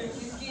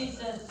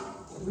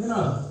 Give me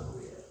another.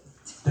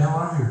 Down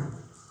right here.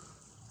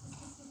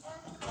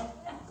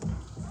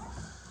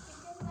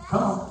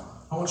 Come on.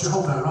 I want you to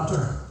hold that right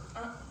there.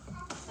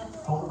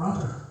 Hold it right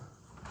there.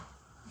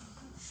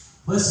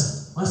 Listen.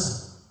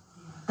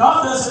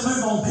 God doesn't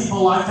move on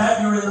people like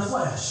that. You're in the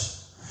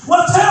flesh.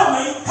 Well, tell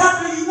me,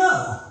 how do you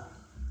know?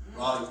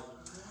 Right.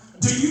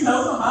 Do you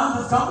know the mind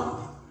of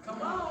God?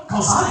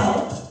 Because I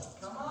don't.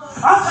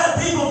 I've had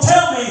people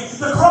tell me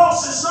the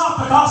cross is not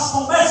the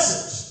gospel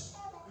message.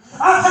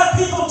 I've had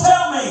people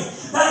tell me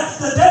that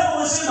the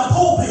devil is in the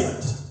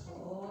pulpit.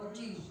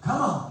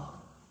 Come on.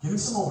 Give me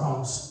some more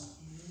holes.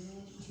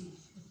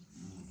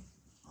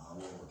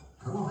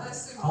 Come on.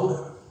 Hold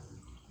it.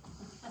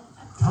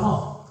 Come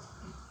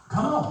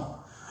on.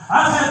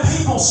 I've had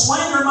people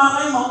slander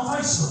my name on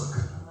Facebook.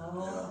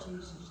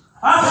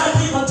 I've had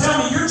people tell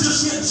me you're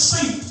just getting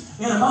steeped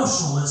in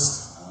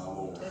emotionalism.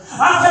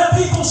 I've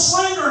had people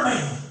slander me.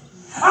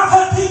 I've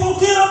had people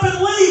get up and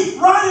leave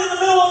right in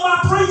the middle of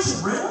my preaching.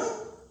 Really?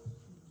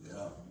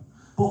 Yeah.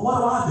 But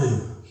what do?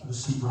 I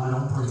just keep right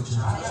on preaching.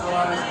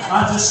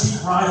 I just keep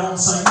right on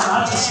singing.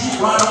 I just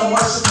keep right on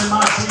worshiping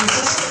my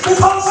Jesus.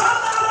 Because I'm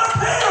not up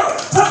here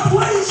to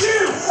please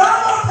you.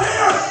 I'm up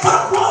here to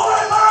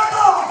glorify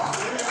God.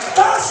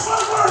 That's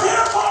what we're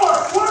here for.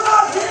 We're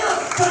not here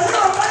to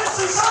hear a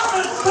fancy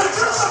sermon, but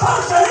you're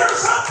supposed to hear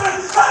something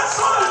that's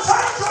going to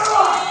change your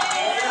life.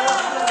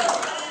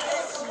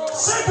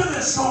 Sick of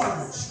this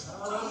garbage.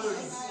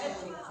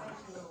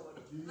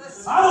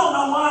 I don't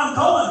know why I'm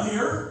going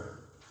here.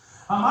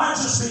 I might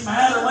just be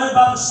mad or led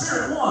by the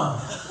Spirit one.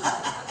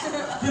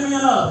 Give me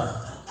another.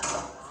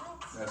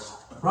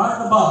 Right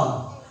in the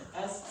bottom.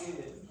 That's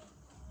good.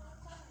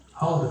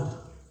 Hold it.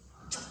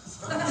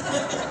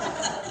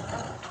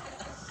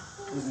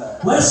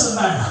 Listen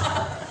now.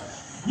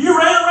 You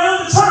ran around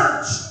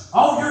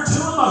you're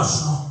too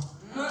emotional.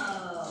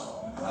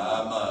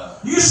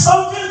 I'm You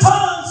spoke in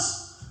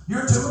tongues.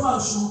 You're too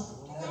emotional.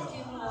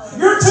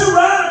 You're too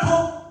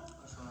radical.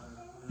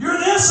 You're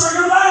this or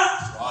you're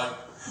that. right.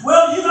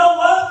 Well, you know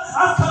what?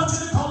 I've come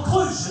to the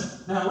conclusion.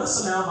 Now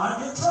listen now, I might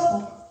get in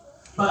trouble.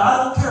 But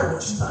I don't care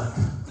what you think.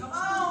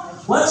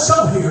 Let's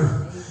go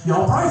here.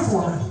 Y'all pray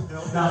for me.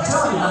 Now I'm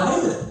telling you, I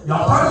need it.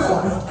 Y'all pray for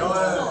me.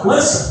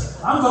 Listen,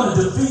 I'm going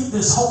to defeat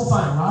this whole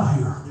thing right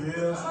here.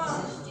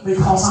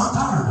 Because I'm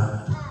tired of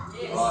it.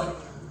 Right.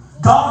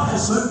 God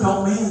has moved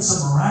on me in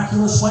some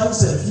miraculous ways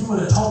that if you would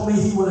have told me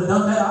He would have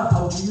done that, I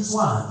told you was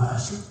lying,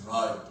 Pastor.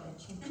 Right.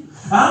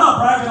 And I'm not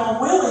bragging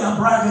on Willie, I'm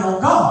bragging on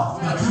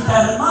God. Now keep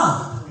that in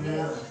mind.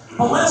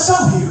 But let's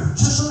go here,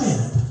 just a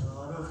minute.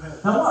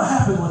 Now what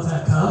happened with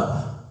that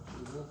cup?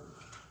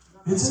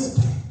 It's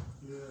empty.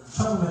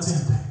 Show them it's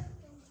empty.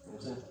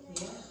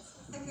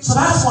 So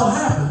that's what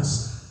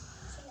happens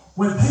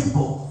when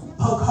people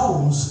poke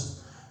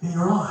holes in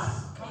your life.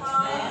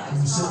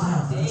 And you sit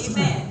down for just a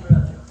minute.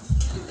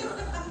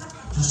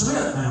 Just a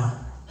minute now.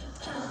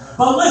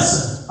 But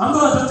listen, I'm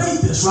going to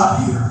defeat this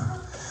right here.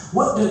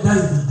 What did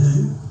David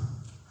do?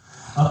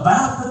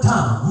 About the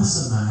time,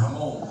 listen now, Come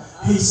on.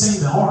 he seen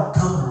the ark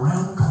coming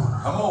around the corner.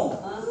 Come on.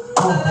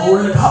 Oh,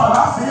 glory to God,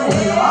 I feel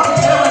him. I'm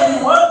telling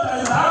you what,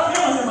 David, I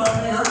feel him up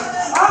here.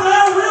 I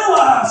now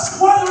realize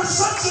why there's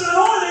such an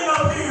anointing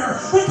up here.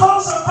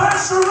 Because of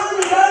Pastor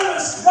Ruby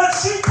Davis, that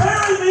she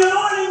carried the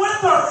anointing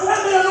with her,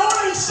 and the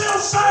anointing still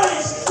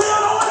stays. The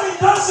anointing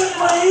doesn't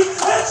leave,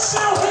 it's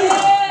still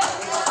here.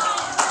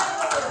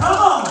 Come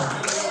on.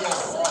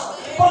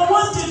 But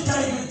what did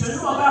David do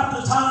about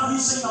the time he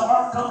seen the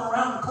ark come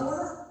around the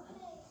corner?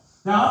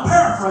 Now I'm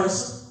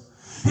paraphrasing.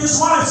 His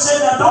wife said,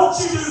 now don't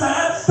you do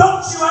that.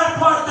 Don't you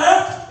act like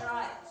that.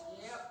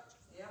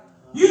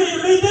 You need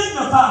to be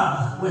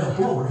dignified. Well,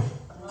 glory.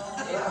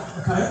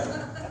 Okay?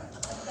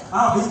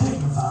 I'll be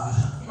dignified.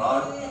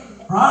 Right.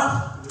 Right?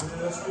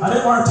 I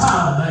didn't wear a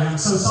tie today. I'm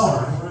so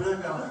sorry.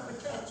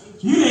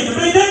 You need to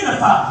be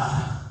dignified.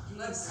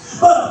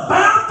 But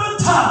about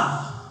the time.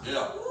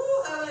 Yeah.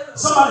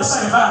 Somebody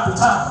say about the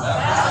time.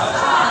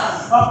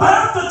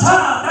 About the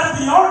time that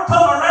the ark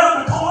come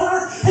around the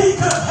corner, he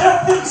couldn't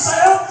help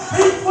himself.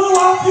 He flew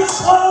off his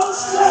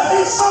clothes and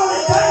he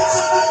started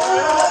dancing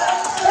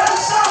and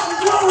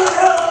shouting glory,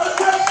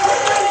 hallelujah. He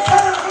didn't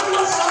care who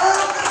was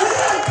around. He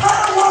didn't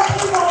care what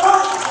people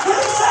thought. He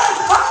said,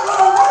 I'm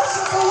going to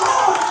worship the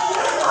Lord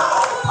in my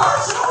own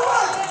personal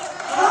way.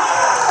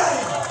 Hey!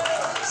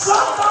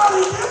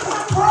 Somebody give him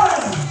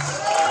praise.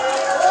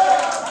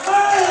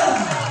 Man!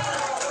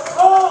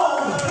 Oh,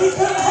 he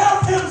couldn't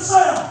help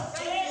himself.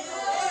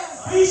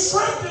 He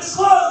stripped his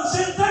clothes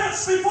and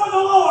danced before the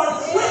Lord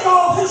with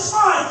all his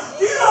might.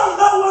 You don't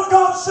know what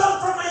God's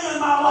done for me in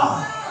my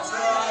life.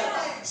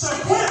 So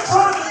quit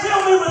trying to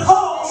fill me with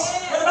holes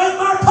and make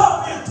my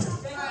cup empty.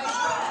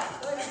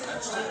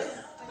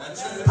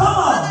 Come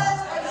on.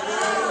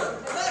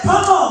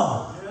 Come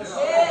on.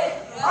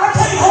 I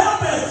can't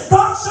help it.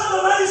 God's done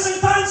amazing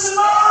things in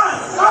my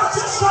life. I've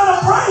just got to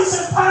praise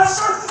Him,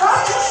 Pastor.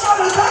 I've just got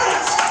to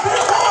dance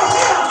before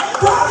Him.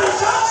 God has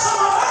done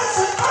some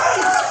amazing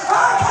things.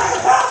 I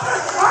can't help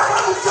it. I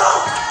got to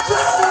jump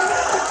just a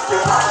minute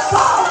because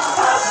God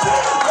has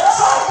been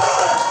so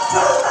good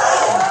to me.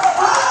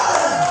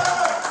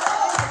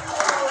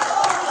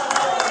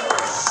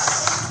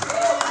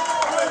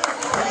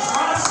 These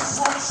glasses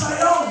won't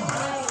stay on.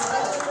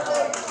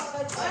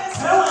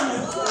 Telling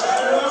you.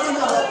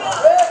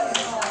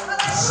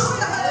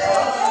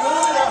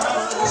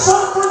 So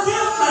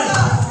forgive me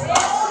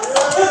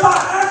if I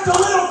act a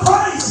little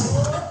crazy.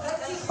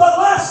 But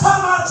last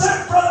time I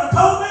checked, Brother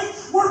Kobe,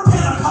 we're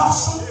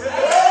Pentecostal.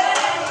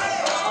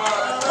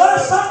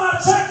 Last time I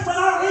checked, when I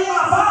read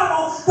my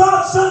Bible,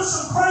 God's done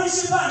some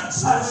crazy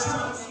things, Pastor.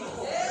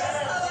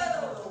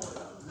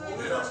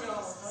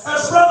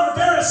 As Brother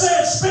Gary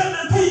said, spitting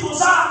in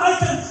people's eye,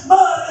 making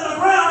mud in the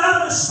ground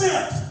out of the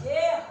spit.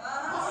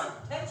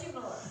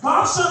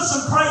 God's done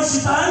some crazy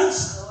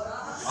things.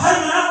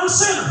 Hanging out with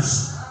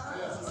sinners.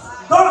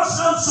 God's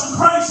done some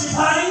crazy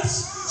things.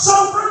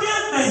 So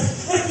forgive me.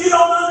 If you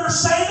don't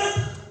understand it,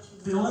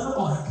 fill in the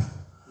blank.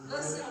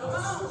 That's it.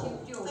 That's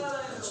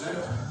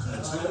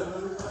it.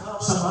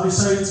 Somebody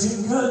say it's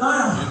getting good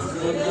now. I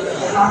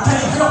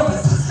can't help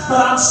it. But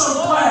I'm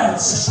so glad,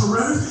 Sister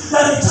Ruth,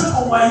 that He took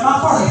away my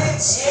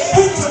burdens.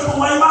 He took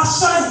away my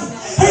shame.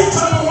 He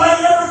took away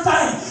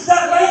everything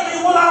that made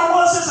me what I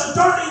was as a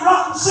dirty,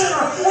 rotten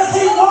sinner. And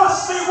He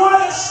washed me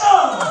white as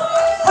snow.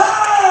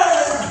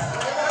 Hey!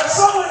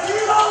 So if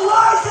you don't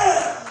like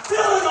it,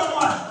 fill in the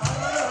blank.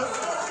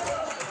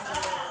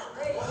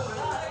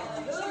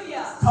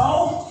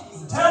 Cole,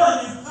 I'm telling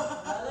you.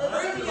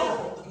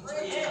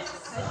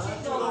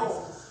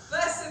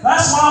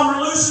 That's why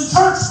we're losing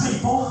church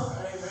people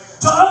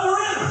to other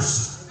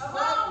interests.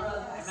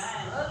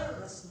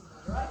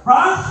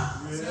 Right?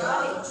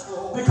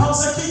 Because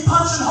they keep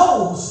punching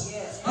holes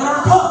in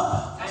our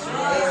cup.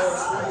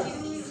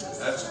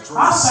 That's true. I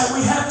say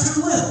we have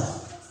too little.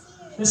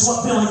 It's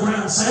what Billy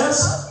Graham says.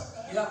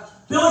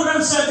 Billy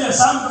Graham said this,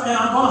 and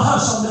I'm going to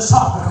hush on this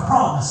topic, I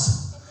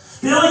promise.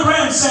 Billy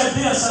Graham said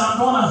this, and I'm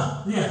going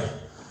to,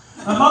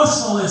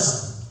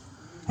 emotionalism.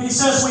 He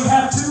says we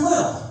have too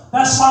little.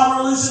 That's why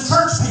we're losing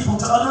church people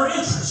to other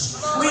interests.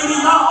 We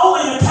need not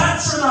only to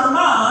capture their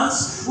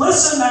minds,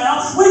 listen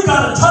now, we've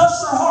got to touch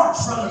their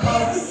hearts, Brother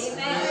Cody.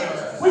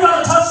 We've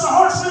got to touch their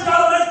hearts. We've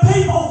got to make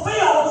people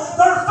feel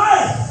their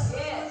faith.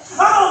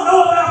 I don't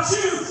know about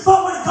you,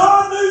 but when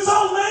God moves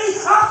on me,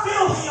 I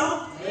feel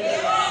Him.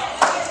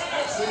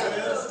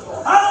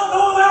 I don't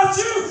know about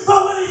you,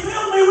 but when He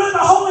filled me with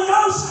the Holy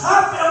Ghost,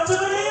 I felt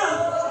it again.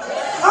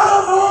 I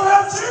don't know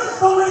about you,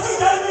 but when He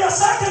gave me a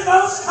second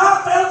dose,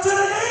 I felt it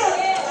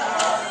again.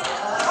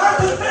 I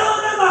can feel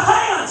it in my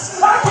hands.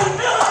 I can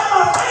feel it in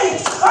my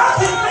feet. I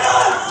can feel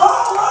it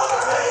all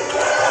over me in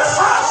this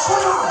house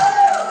tonight.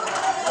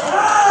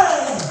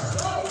 Hey!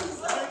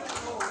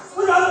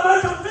 We got to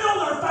make them feel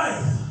their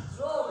faith.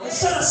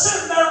 Instead of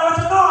sitting there like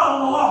a knot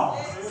on the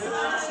wall.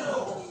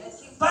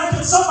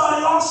 Thinking somebody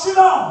lost your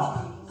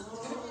dog.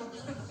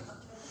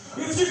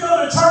 If you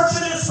go to church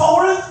and it's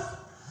boring,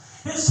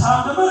 it's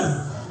time to move.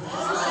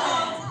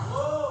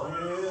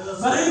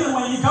 But even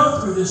when you go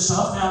through this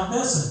stuff, now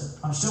listen,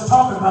 I'm still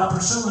talking about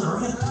pursuing or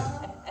empty.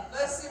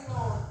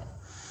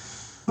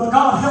 But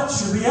God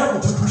helps you to be able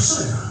to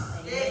pursue.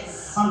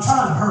 I'm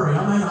trying to hurry.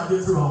 I may not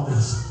get through all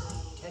this.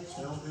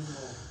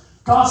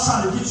 God's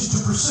trying to get you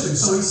to pursue.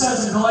 So He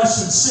says in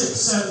Galatians 6,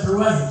 7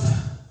 through 8,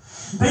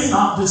 be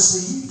not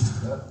deceived.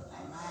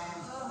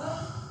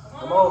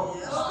 Come on.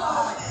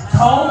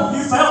 Cole,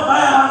 you felt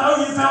bad. I know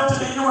you felt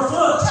it in your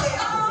foot.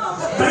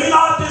 Be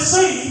not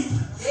deceived.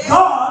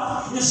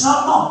 God is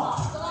not mocked.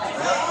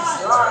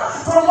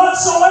 For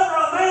whatsoever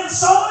a man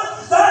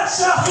soweth, that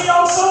shall he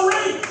also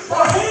reap.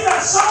 For he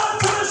that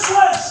soweth to his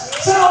flesh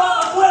shall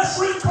of the flesh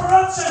reap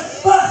corruption.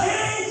 But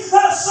he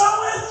that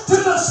soweth to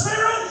the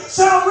Spirit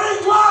shall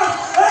reap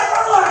life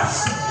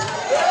everlasting.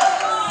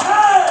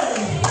 Hey!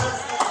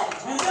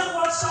 And then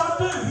what's God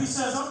do? He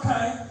says,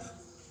 okay,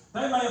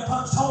 they may have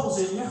punched holes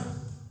in you.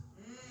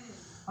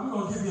 I'm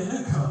going to give you a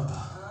new cup.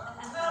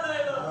 I'm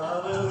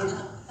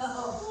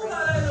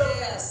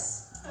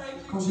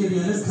going to give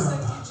you a new cup.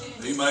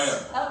 Amen.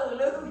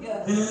 Hallelujah.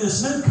 And in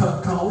this new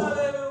cup, Cole,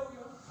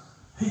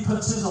 He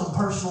puts His own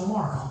personal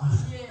mark on it.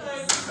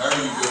 There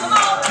you go.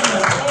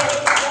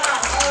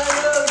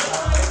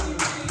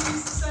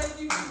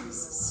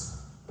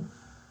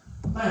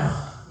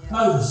 Now,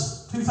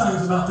 notice two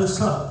things about this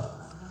cup.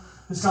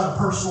 It's got a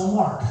personal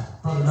mark,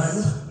 Brother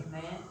David.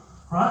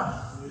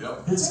 Right?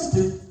 Yep. It's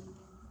empty.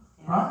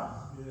 Right?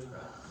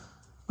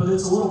 But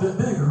it's a little bit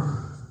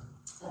bigger.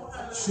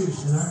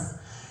 Excuse me there.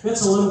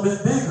 It's a little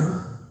bit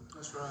bigger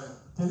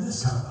than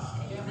this cup.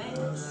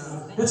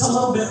 It's a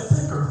little bit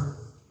thicker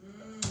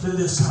than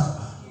this cup.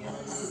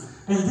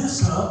 And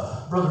this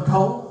cup, Brother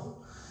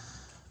Cole,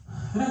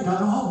 it ain't got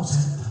no holes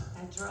in it.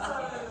 That's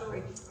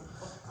right.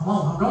 Come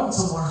on, I'm going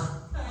somewhere.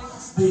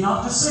 Be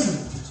not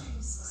deceived.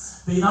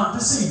 Be not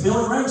deceived.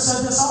 Billy Graham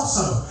said this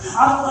also.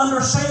 I don't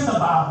understand the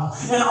Bible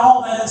and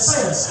all that it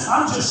says.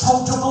 I'm just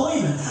told to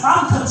believe it.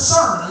 I'm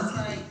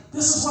concerned.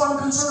 This is what I'm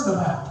concerned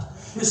about.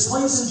 Is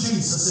pleasing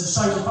Jesus and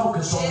staying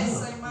focused on Him.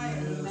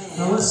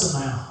 Now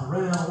listen now. I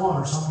ran out of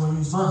water, so I'm going to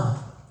use mine.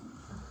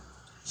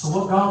 So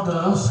what God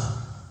does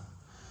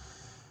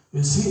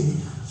is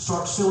He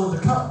starts filling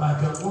the cup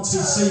back up once He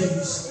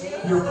sees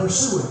you're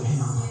pursuing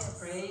Him.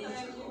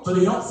 But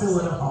He don't fill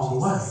it up all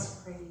the way.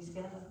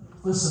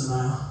 Listen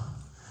now.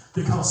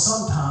 Because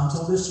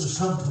sometimes, this just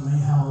come to me,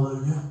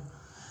 hallelujah.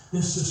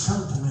 This just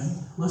come to me.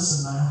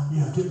 Listen now.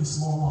 Yeah, give me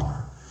some more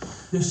water.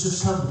 This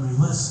just come to me.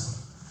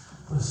 Listen.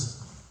 Listen.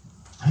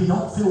 He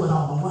don't fill it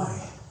all the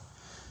way.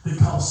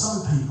 Because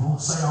some people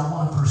say, I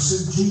want to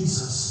pursue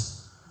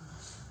Jesus.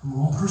 I'm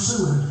going to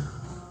pursue it.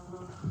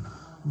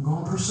 I'm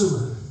going to pursue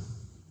it.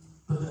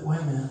 But wait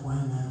a minute.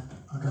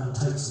 I've got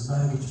to take some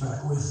baggage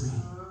back with me.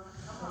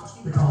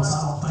 Because I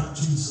don't think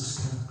Jesus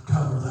can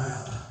cover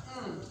that.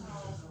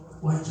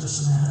 Wait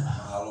just a minute.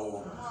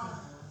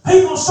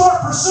 People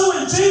start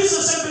pursuing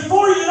Jesus, and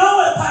before you know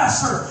it,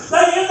 Pastor,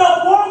 they end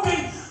up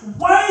walking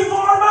way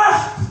far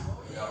back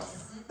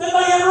than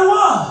they ever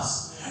was.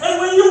 And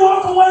when you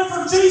walk away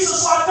from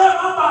Jesus like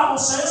that, my Bible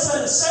says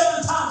that it's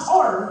 7 times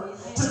harder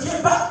to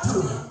get back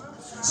to Him.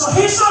 So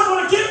He's not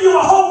going to give you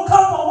a whole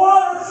cup of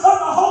water of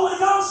the Holy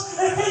Ghost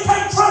if He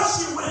can't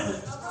trust you with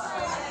it.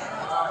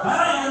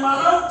 That ain't in my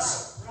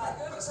notes.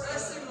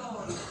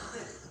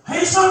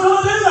 He's not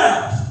going to do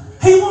that.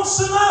 He wants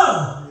to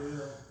know.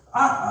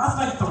 I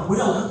think they're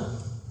willing.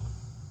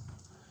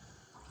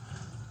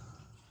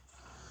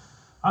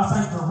 I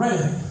think they're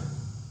ready.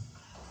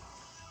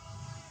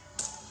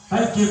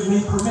 They've given me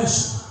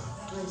permission.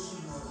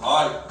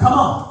 Right. Come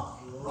on.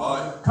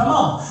 Right. Come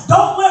on.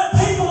 Don't let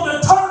people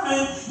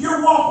determine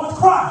your walk with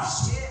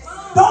Christ.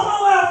 Don't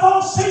allow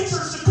false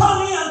teachers to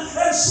come in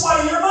and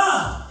sway your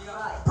mind.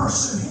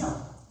 Pursue Him.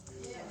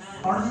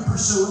 Are you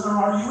pursuing or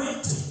are you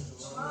empty?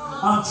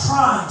 I'm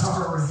trying to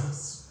hurry.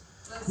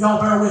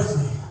 Y'all bear with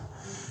me.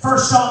 1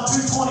 John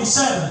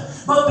 2:27.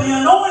 but the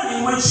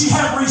anointing which ye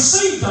have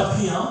received of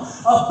him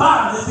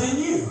abideth in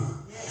you.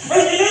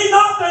 And you need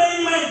not that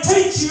any man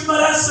teach you, but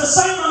as the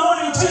same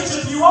anointing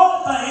teacheth you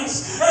all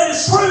things, and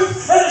is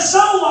truth, and is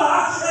no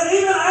lie, and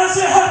even as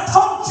it hath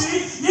taught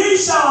you, ye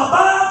shall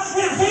abide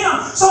in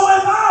him. So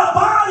if I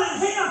abide in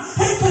him,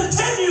 he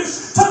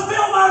continues to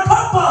fill my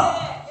cup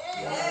up.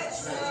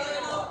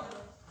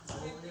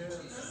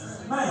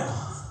 Man,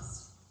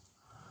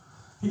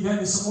 he gave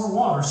me some more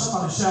water.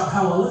 Somebody shout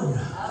hallelujah.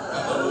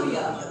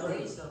 Hallelujah.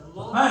 Praise the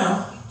Lord.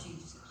 Man,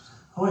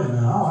 wait a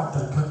minute, I like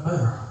that cup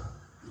better.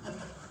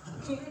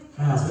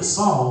 Now, if this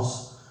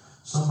falls,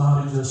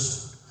 somebody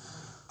just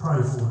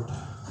pray for it.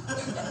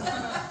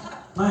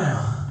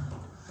 Now,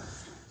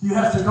 you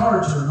have to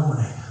guard your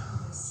anointing.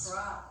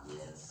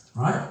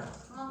 Right?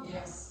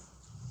 Yes.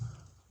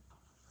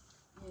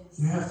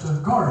 You have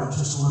to guard it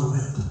just a little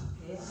bit.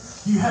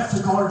 You have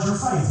to guard your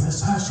faith,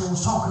 as Pastor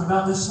was talking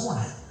about this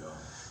morning.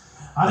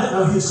 I didn't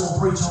know he was going to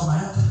preach on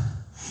that.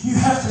 You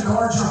have to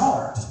guard your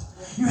heart.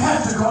 You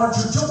have to guard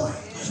your joy,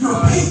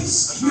 your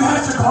peace. You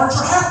have to guard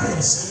your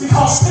happiness,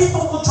 because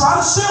people will try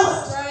to steal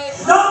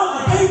it. Not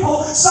only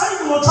people,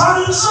 Satan will try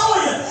to destroy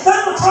it. They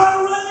will try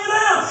to run you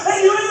down. And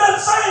you end up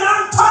saying,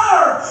 I'm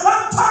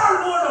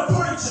tired, Lord, of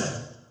preaching.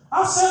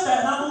 I've said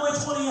that, and I'm only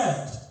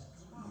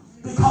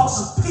 28. Because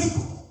of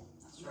people.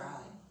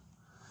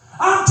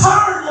 I'm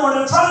tired, Lord,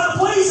 of trying to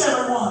please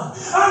everyone.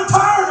 I'm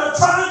tired of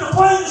trying to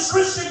play this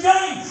Christian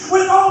game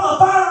with all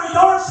the fiery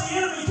darts the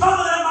enemy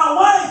coming at my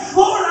way.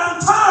 Lord, I'm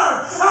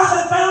tired. I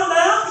have found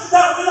out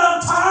that when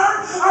I'm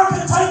tired, I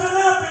can take a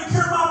nap and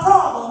cure my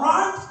problem,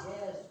 right?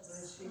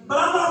 But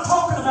I'm not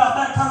talking about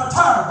that kind of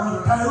tired,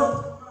 Brother Caleb.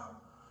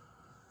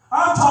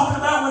 I'm talking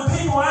about when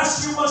people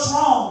ask you what's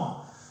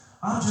wrong.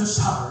 I'm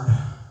just tired.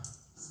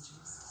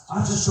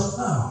 I just don't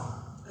know.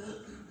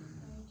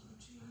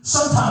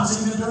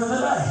 Sometimes even during the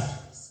day.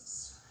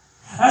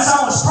 As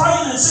I was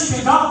praying and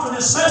seeking God for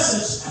this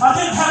message, I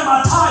didn't have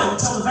my title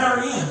till the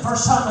very end.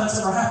 First time that's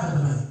ever happened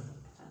to me.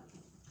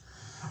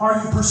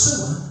 Are you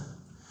pursuing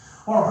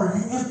or are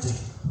you empty?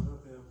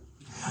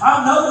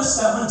 I've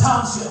noticed that when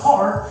times get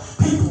hard,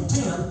 people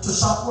tend to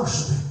stop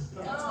worshiping.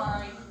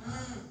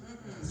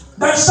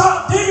 They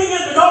stop digging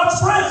into God's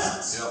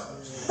presence.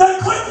 They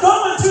quit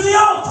going to the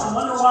altar.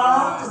 Wonder why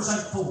our altars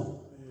ain't full.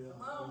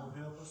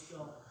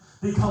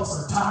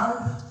 Because they're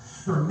tired,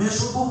 they're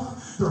miserable,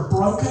 they're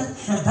broken,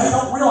 and they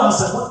don't realize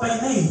that what they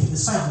need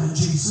is found in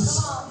Jesus.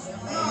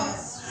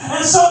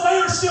 And so they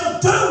are still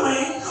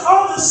doing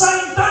all the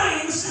same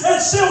things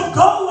and still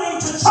going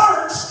to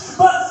church,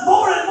 but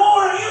more and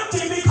more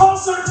empty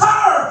because they're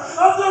tired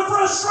of their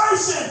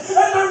frustration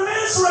and their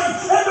misery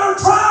and their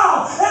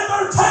trial and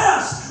their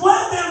test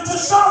led them to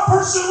stop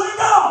pursuing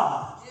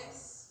God.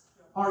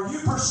 Are you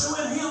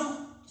pursuing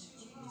Him?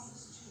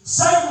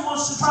 Satan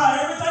wants to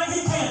try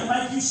everything he can to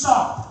make you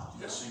stop.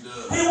 Yes, he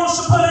does. He wants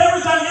to put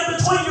everything in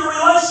between your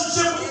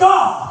relationship with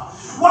God.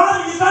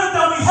 Why do you think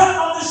that we have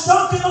all this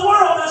junk in the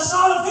world that's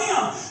not of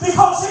Him?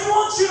 Because He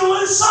wants you to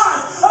lose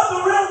sight of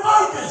the real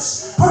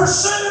focus.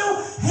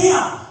 Pursue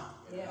Him.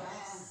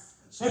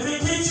 If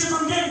it keeps you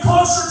from getting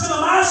closer to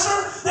the Master,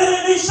 then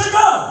it needs to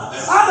go.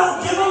 I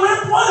don't give a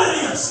rip what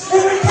it is.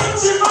 If it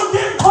keeps you from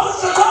getting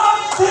close to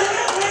God, then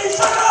it needs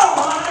to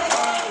go.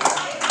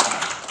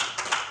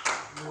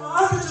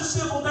 I could just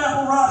dibble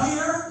dabble right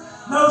here.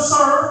 No,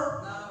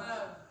 sir.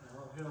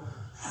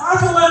 I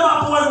can let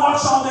my boy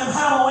watch all them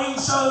Halloween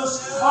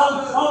shows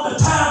on the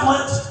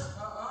tablet.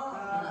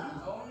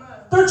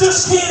 They're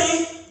just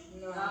kidding.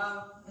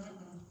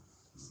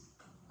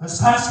 As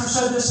Pastor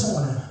said this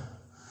morning,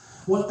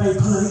 what they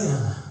put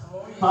in,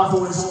 my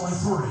boy's only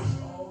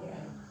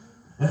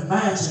 3.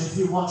 Imagine if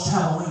he watched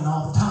Halloween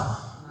all the time.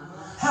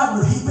 How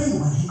would he be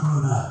when he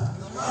grew up?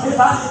 If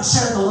I didn't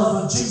share the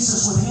love of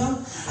Jesus with him,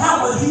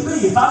 how would he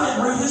be if I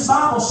didn't read his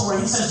Bible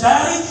story? He says,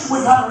 Daddy,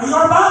 we got to read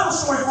our Bible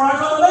story before I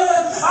go to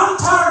bed. I'm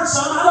tired,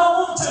 son. I don't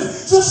want to.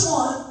 Just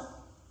one.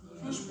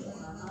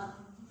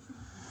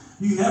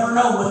 You never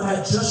know what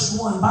that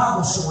just one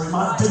Bible story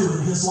might do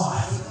in his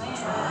life.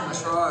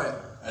 That's right.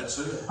 That's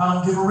it. I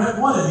don't give a rip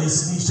what it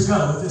is that needs to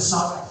go if it's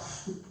not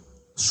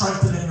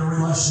strengthening your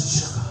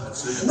relationship.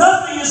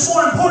 Nothing is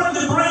more important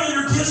than bringing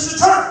your kids to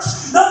church.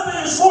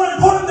 Nothing is more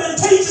important than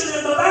teaching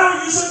them the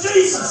values of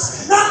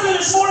Jesus. Nothing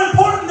is more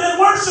important than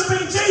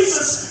worshiping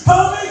Jesus.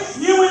 Kobe,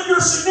 you and your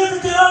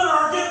significant other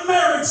are getting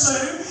married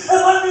soon.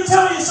 And let me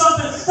tell you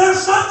something.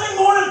 There's nothing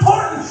more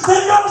important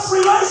than y'all's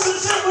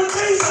relationship with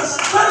Jesus.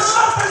 There's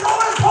nothing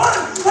more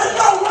important than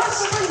y'all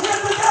worshiping Him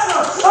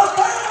together. A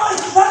family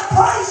that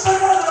prays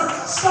together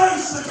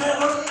stays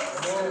together.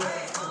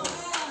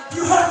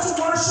 You have to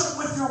worship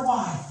with your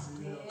wife.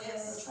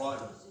 That's right.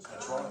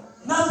 That's right.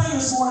 Nothing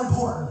is more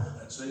important.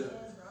 That's it.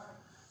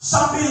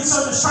 Stop being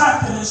so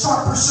distracted and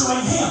start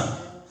pursuing Him.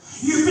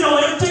 You feel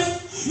empty?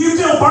 You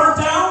feel burnt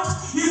out?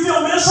 You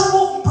feel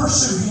miserable?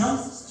 Pursue Him.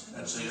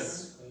 That's it.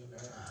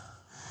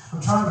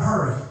 I'm trying to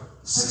hurry.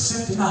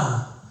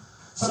 6:59.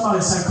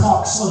 Somebody say,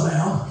 clock, slow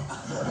down.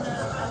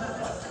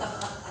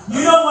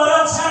 You know what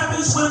else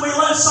happens when we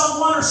let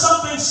someone or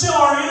something steal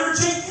our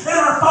energy and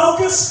our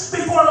focus? place,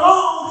 before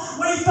long,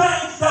 we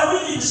think that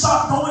we need to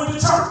stop going to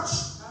church.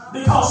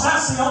 Because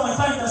that's the only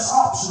thing that's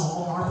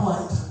optional on our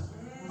plate.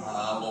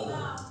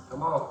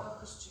 Come on.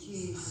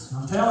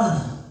 I'm telling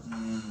you.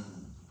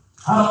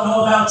 I don't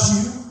know about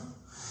you,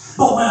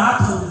 but when I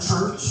come to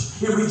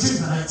church, it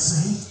rejuvenates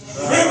me.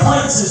 It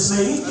cleanses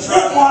me.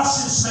 It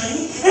washes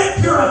me.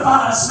 It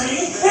purifies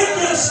me. It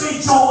gives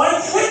me joy.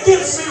 It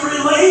gives me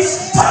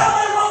release. Tell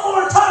me one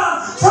more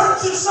time,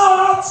 church is not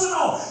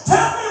optional.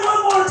 Tell me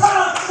one more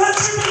time that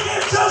you can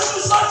get just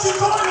as much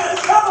enjoyment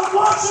out of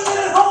watching it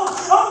at home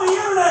on the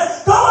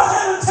internet. Go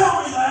ahead and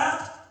tell me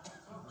that.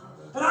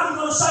 And I'm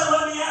going to say,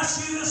 let me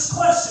ask you this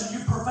question,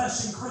 you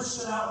professing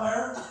Christian out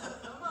there.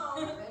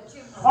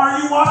 Are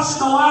you watching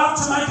the live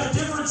to make a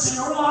difference in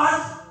your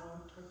life?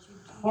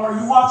 Or are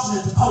you watching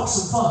it to poke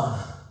some fun?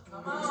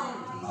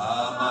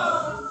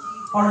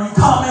 Are you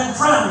commenting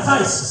frowny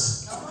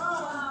faces?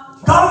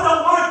 God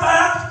don't like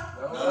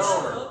that. No,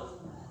 sir.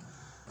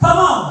 Come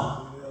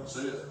on. That's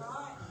it.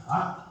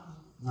 I'm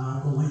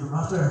going to leave it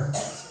right there.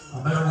 I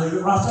better leave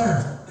it right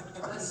there.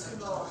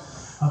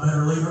 I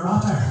better leave it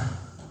right there.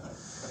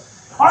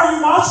 Are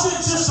you watching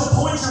it just to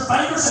point your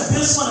fingers at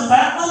this one and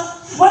that one?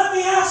 Let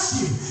me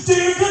ask you, do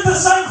you get the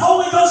same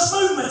Holy Ghost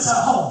movements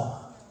at home?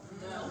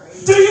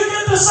 Do you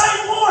get the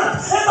same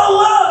warmth and the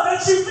love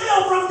that you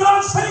feel from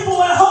God's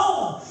people at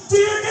home? Do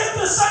you get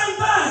the same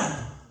thing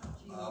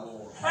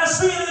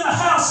as being in the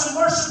house and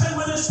worshiping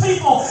with His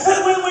people?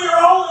 And when we are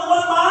all in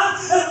one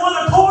mind and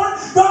one accord,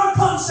 God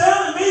comes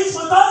down and meets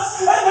with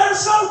us, and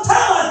there's no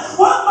telling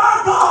what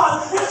my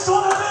God is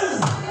going to do.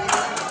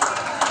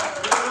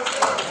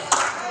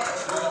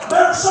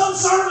 There are some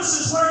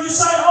services where you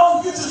say,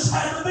 oh, you just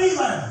had to be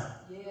there.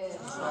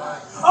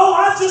 Oh,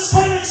 I just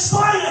can't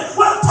explain it.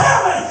 Well,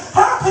 tell me,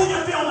 how can you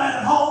feel that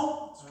at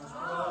home?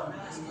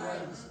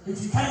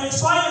 If you can't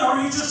explain it, or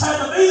you just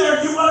had to be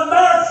there, you wasn't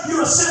there, you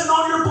were sitting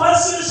on your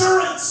blessed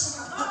assurance.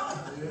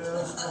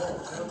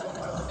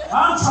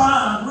 I'm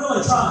trying, I'm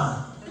really trying.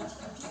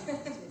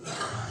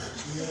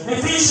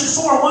 Ephesians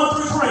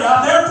 4:1-3.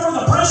 I therefore,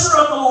 the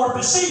prisoner of the Lord,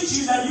 beseech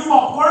you that you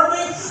walk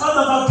worthy of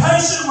the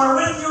vocation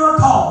wherewith you are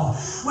called,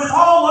 with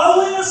all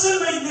lowliness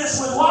and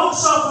meekness, with long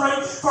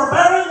suffering,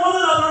 forbearing one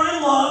another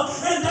in love,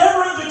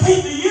 endeavoring to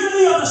keep the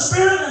unity of the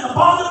Spirit in the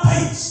bond of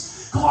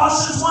peace.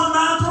 Colossians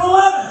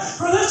 1:9-11.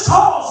 For this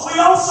cause we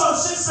also,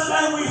 since the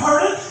day we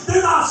heard it,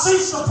 do not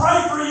cease to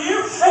pray for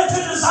you, and to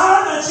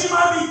desire that you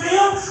might be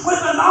filled with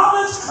the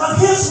knowledge of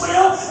His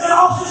will and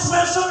all His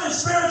wisdom and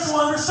spiritual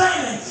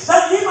understanding,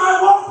 that ye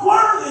might walk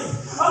worthy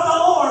of the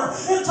Lord,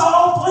 into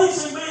all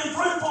pleasing, being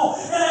fruitful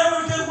in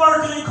every good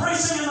work, and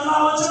increasing in the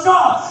knowledge of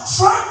God,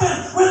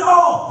 strengthened with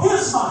all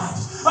His might,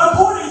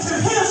 according to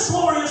His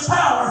glorious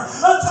power,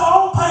 unto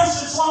all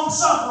patience, long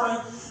suffering,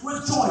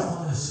 with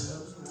joyfulness.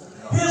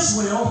 His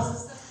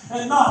will,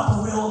 and not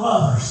the will of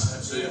others.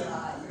 That's it.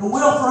 The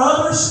will for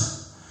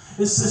others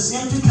is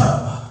this empty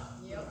cup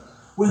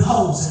with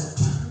holes in it.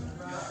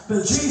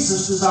 But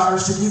Jesus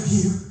desires to give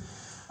you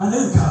a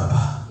new cup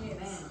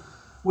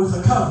with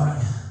a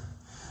covering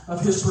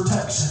of His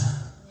protection.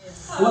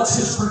 What's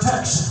His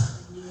protection?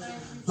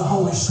 The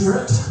Holy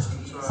Spirit.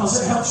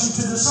 Because it helps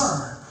you to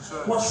discern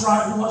what's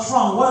right and what's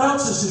wrong. What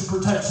else is His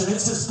protection?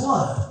 It's His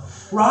blood.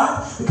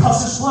 Right?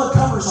 Because His blood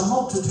covers a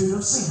multitude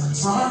of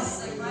sins. Right?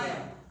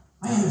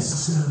 Man, this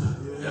is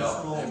good.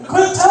 Yeah.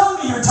 Quit telling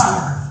me you're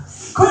tired.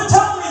 Quit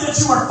telling me that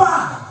you are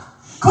fine.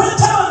 Quit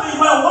telling me,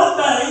 well, one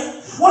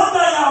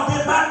day I'll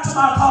get back to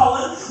my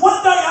calling.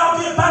 One day I'll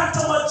get back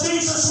to what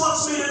Jesus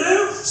wants me to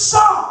do.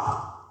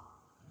 Stop.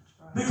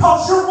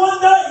 Because your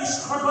one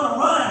days are going to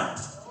run out.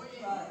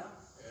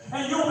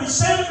 And you'll be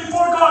standing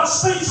before God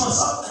speechless.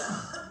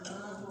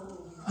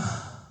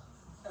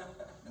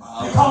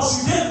 Because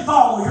you didn't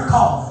follow your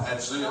calling.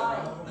 That's it.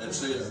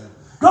 That's it.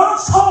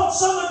 God's called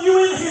some of you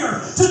in here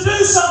to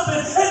do something,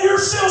 and you're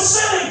still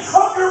sitting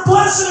on your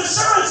blessed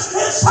assurance.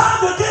 It's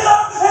time to get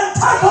up and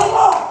take a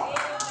walk.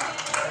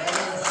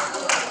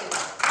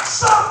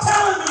 Stop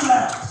telling me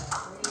that.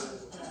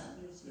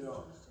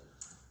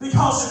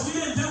 Because if you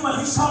didn't do what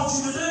He's called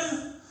you to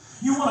do,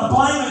 you want to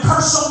blame and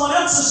curse someone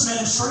else's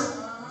ministry.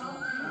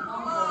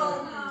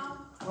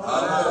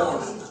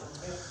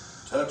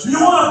 You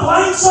want to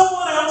blame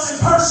someone else and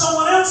curse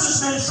someone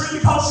else's ministry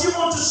because you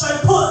want to stay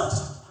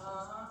put.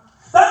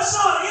 That's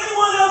not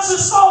anyone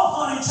else's fault,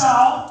 honey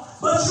child,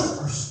 but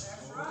yours.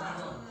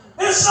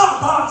 It's not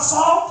God's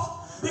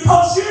fault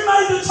because you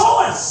made the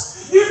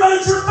choice. You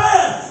made your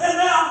bed, and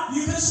now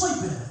you can sleep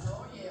in it.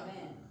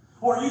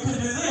 Or you can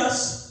do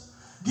this,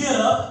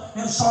 get up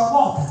and start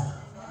walking.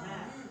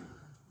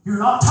 You're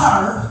not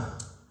tired.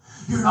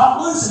 You're not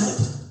losing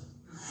it.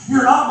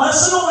 You're not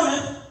less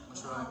anointed.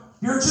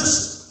 You're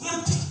just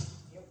empty.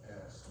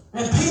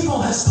 And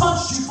people has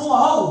punched you full of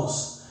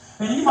holes.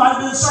 And you might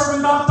have been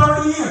serving God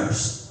 30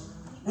 years.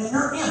 And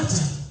you're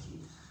empty.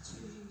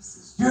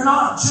 You're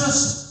not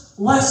just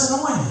less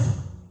anointed.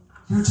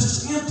 You're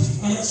just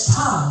empty. And it's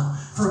time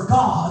for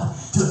God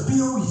to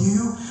fill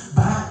you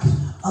back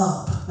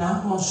up. Now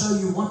I'm going to show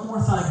you one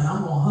more thing, and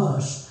I'm going to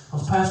hush,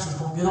 because Pastor's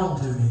going to get on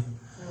to me.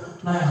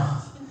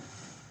 Now,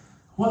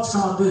 What's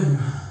God do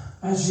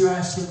as you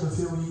ask Him to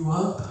fill you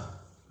up?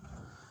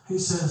 He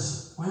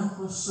says, well,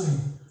 let's see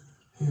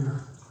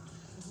here.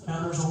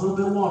 Now there's a little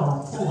bit of water on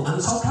the floor, but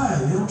it's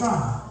okay. It'll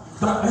dry.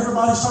 Don't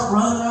everybody start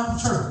running out of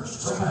the church.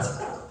 It's okay.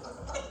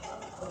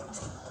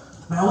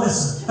 Now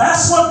listen,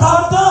 that's what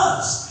God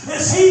does,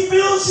 is He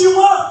fills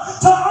you up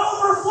to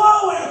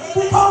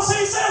overflowing because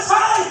He says,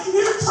 hey,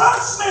 you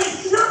trust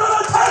me. You're going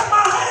to take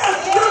my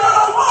hand. You're going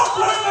to walk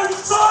with me.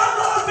 So I'm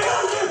going to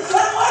fill you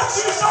and let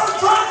you start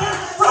drinking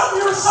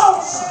from your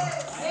source.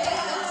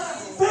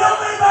 Fill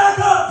me back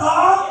up,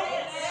 God.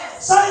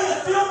 Say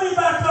it, fill me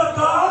back up,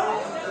 God.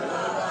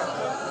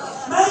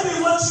 Maybe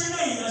what you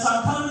need as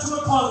I'm coming to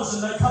a close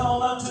and they come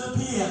on up to the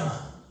piano.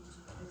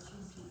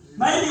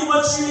 Maybe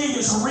what you need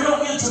is a real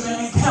intimate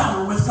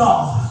encounter with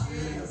God.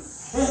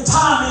 In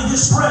time in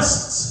His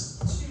presence.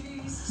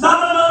 Not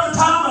another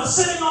time of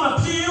sitting on a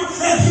pew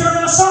and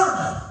hearing a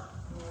sermon.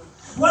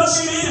 What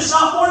you need is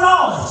not more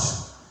knowledge.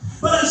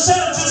 But instead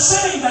of just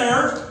sitting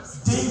there,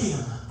 dig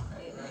in.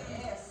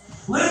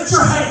 Lift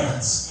your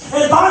hands.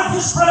 Invite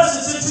His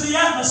presence into the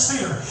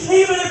atmosphere.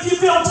 Even if you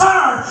feel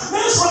tired,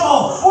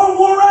 miserable, or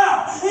wore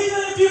out.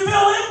 Even if you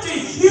feel empty.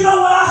 You know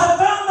what I have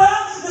found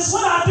out? Is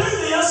when I do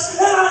this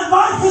and I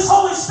invite His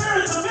Holy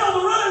Spirit to fill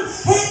the room,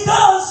 He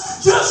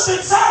does just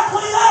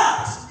exactly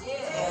that.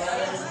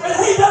 And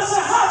He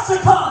doesn't have to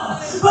come,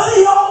 but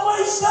He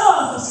always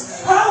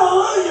does.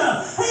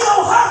 Hallelujah. He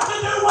don't have to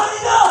do what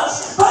He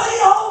does, but He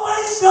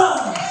always does.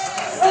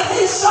 And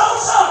He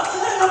shows up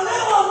in the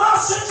middle of my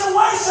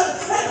situation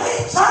and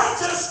He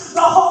changes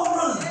the whole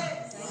room.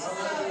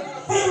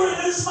 He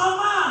renews my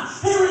mind.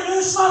 He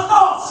renews my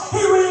thoughts.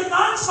 He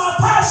reignites my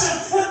passion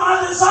and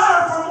my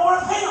desire for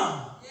more of Him.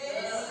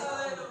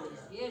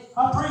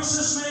 I preached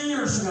this many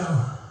years ago.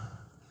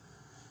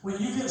 When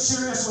you get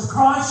serious with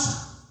Christ,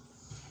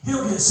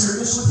 He'll get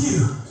serious with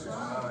you.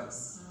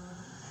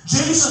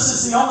 Jesus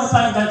is the only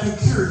thing that can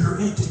cure your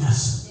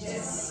emptiness.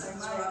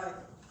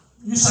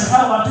 You say,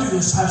 how do I do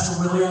this, Pastor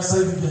Willie, as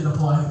they begin to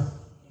play?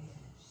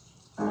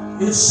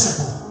 It's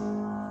simple.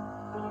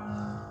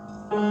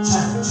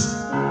 Change.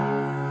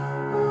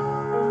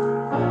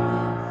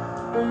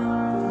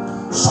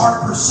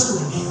 Start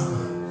pursuing Him.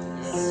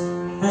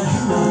 And He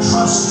will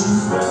trust you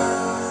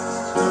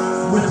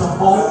with a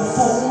bowl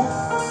full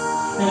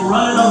and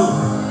run it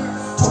over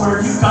to where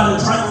you've got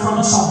to drink from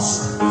a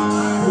saucer.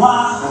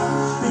 Why?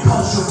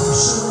 Because you're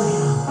pursuing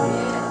Him.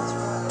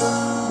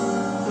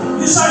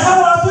 You say, how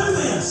do I do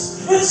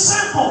this? It's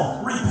simple.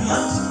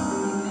 Repent.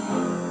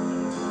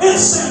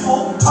 It's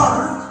simple.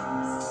 Turn.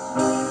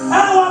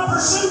 How do I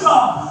pursue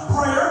God?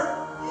 Prayer.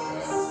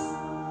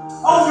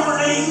 On your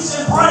knees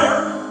in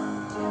prayer.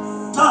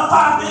 Not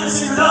 5 minutes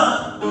and you're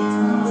done.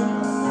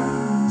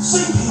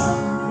 Seek Him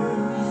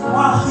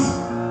while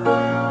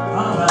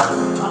I'm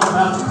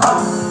about to cry.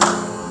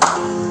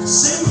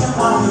 Seek Him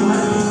while He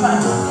may be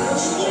found.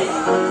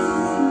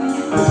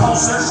 Because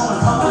there's going to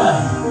come a day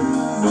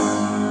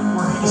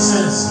where He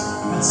says,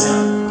 that's it.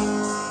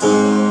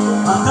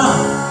 I'm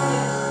done.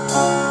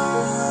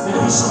 And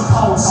He's going to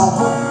call us all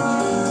home.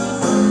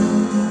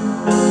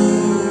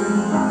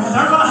 And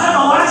they're going to have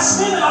a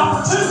last-minute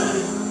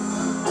opportunity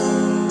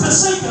to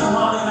seek Him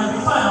while He may be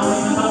found,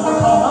 even though we're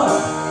called up.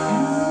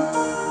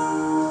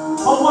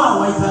 Oh, why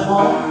wait that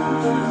long?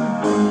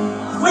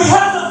 We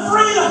have the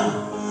freedom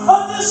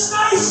of this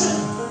nation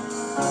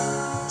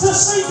to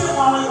seek Him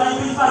while He may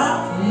be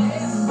found.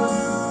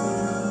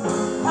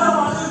 How do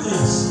I do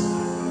this?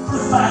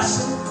 Through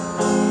fasting.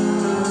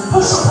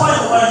 Push your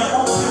plate away, it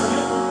won't kill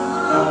you.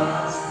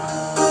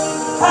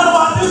 How do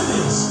I do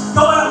this?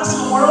 Go out into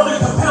the world and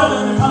compel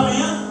them to come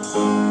in?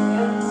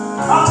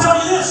 I'll tell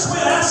you this,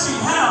 quit asking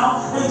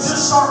how and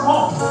just start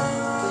walking.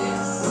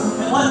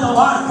 And let the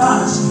light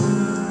guide you.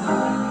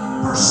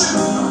 Pursue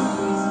Him.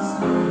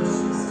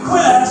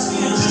 Quit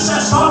asking and just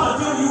ask God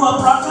to fill you up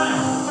right now.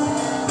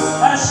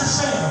 As you're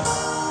standing.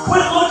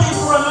 Quit looking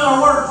for another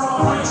word from a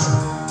preacher.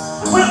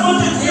 Quit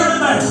looking here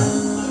and there.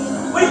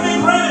 We've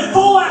been granted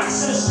full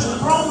access to the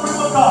throne room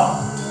of God.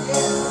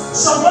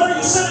 So what are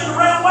you sitting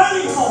around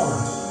waiting for?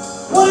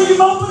 What are you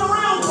moping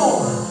around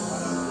for?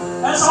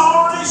 As I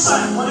already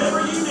said,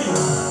 whatever you need,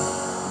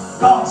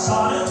 God's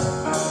got it.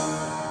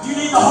 You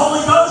need the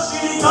Holy Ghost.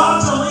 You need God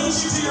to lead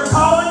you to your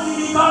calling. You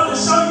need God to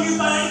show you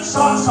things.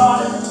 God's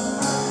got it.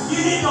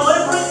 You need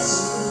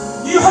deliverance.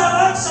 You have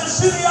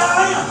access to the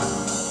I Am.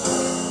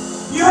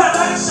 You have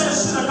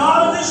access to the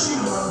God of this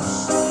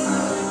universe.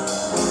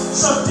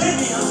 So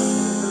dig in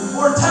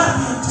or tap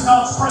into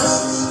God's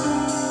presence.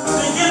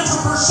 Begin to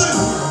pursue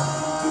Him.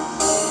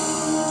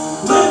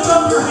 Lift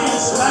up your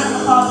hands and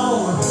magnify the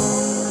Lord.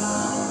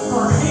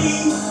 For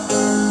He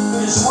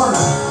is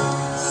worthy.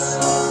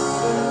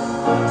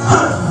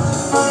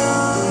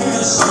 He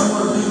is so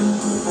worthy.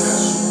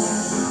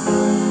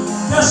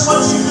 Guess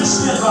what you just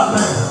did right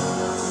there?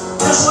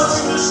 Guess what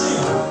you just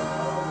did?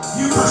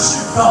 You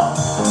pursued God.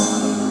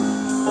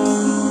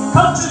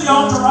 Come to the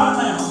altar right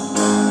now.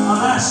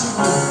 I'm asking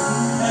you.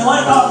 And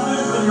let God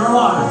move in your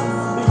life.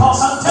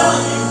 Because I'm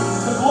telling you,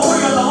 the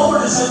glory of the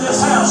Lord is in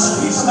this house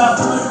and He's about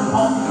to move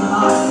upon you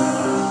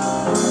tonight.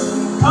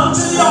 Come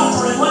to the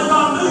altar and let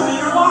God move in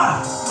your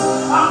life.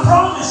 I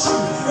promise you,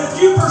 if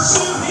you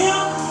pursue Him,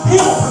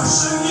 He'll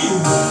pursue you.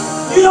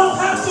 You don't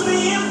have to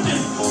be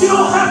empty. You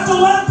don't have to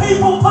let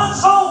people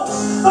punch holes.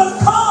 But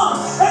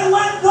come and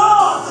let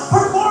God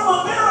perform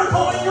a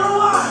miracle in your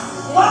life.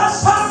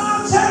 Last time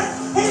I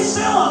checked, He's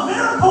still a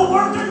miracle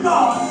working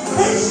God.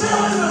 He's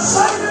still in the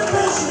saving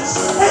business.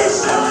 He's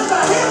still in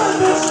the healing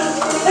business.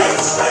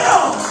 He's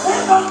still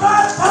in the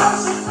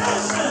baptizing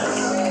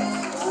business.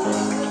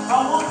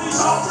 I want these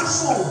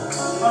altars full.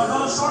 I'm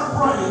going to start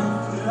praying,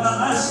 and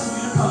I'm asking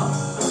you to come.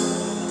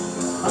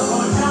 I'm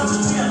going to count to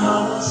 10, and I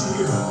want you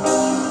here.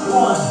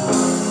 1,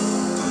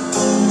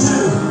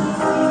 2,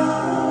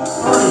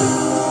 3,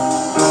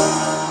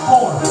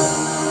 4,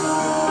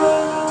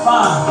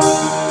 5,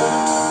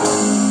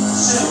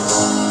 6,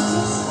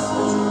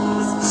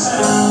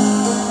 7,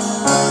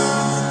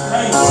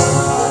 8,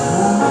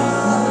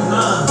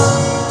 9,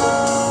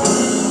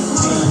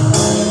 10.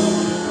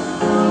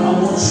 I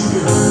want you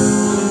here.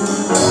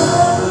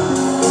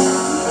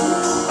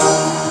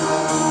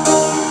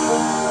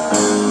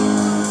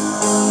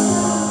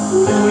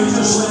 Can we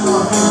just lift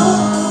our hands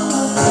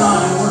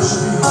tonight and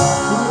worship Him?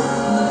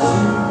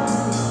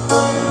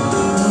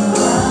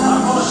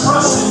 I'm going to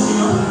trust in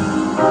Him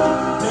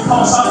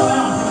because I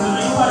found Him to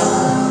be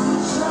faithful.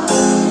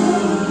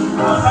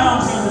 I found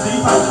Him to be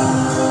faithful.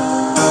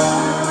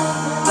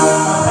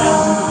 I found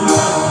Him to be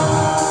faithful.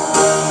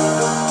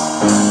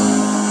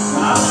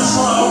 And I'm just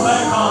going to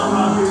obey God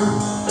right here.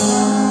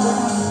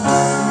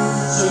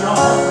 So y'all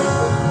help me.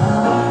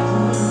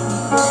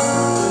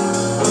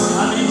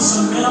 I need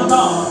some men of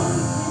God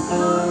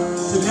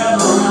to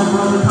gather around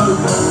Brother Cody,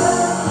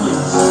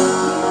 please.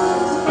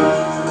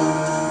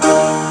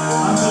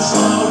 I'm just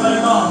going to obey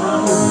God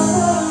right here.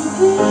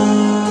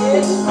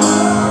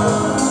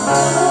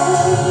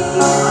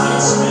 I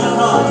need some men of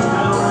God to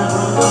gather around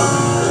Brother Cody.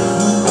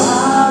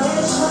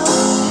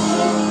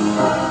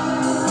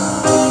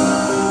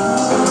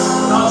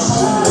 God's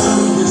told me to tell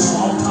you this a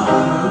long time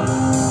ago.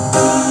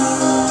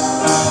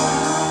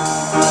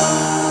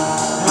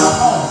 And I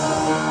thought,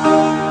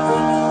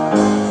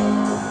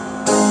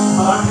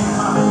 but I can't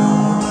find it no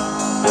more.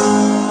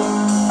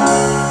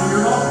 And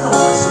you're going to feel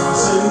this when I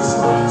say these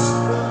words.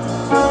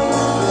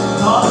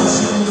 God has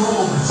given you a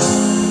voice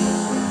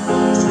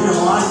to be a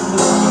light in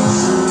this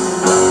place.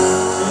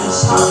 And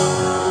it's time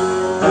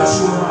that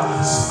you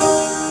arise.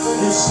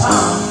 It's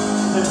time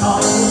that God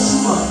pulls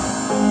you up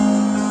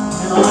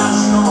and allows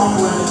you to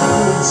operate in the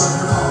fullness of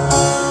your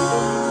calling.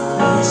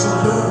 And He's going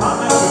to do it right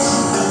now, but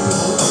you have to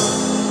believe.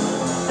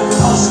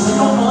 Because if you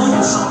don't believe,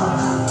 it's not going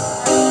to happen.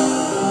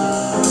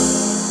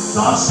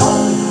 God's told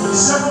me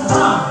several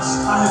times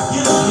I have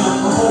given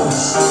Him a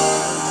voice.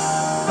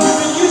 You've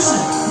been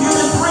using it. You've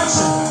been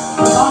preaching.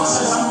 But God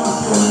says, I'm going to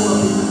fill you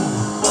up even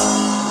more.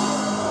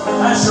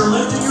 As you're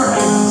lifting your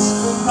hands,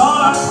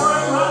 God, I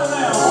pray right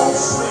now, oh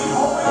sweet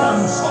Holy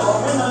Ghost,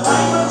 in the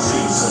name of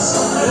Jesus,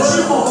 that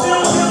you will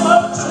fill Him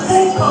up to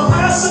full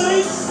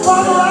capacity.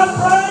 Father, I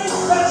pray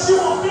that you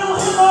will fill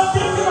Him up,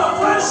 give Him a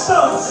fresh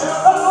dose.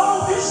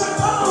 Oh, He said,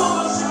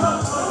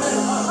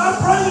 I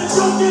pray that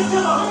you'll give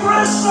Him a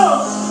fresh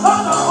dose of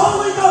the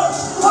Holy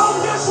Ghost on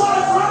His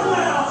life right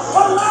now.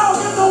 Allow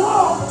Him to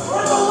walk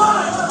in the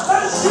light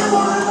as you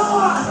are in the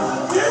light.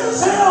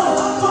 Use Him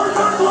for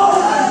your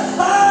glory.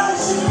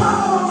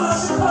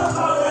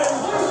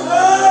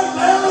 Hey,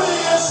 there it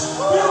is.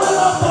 Fill it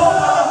up, Lord.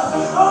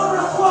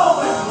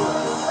 Overflowing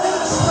in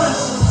His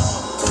presence.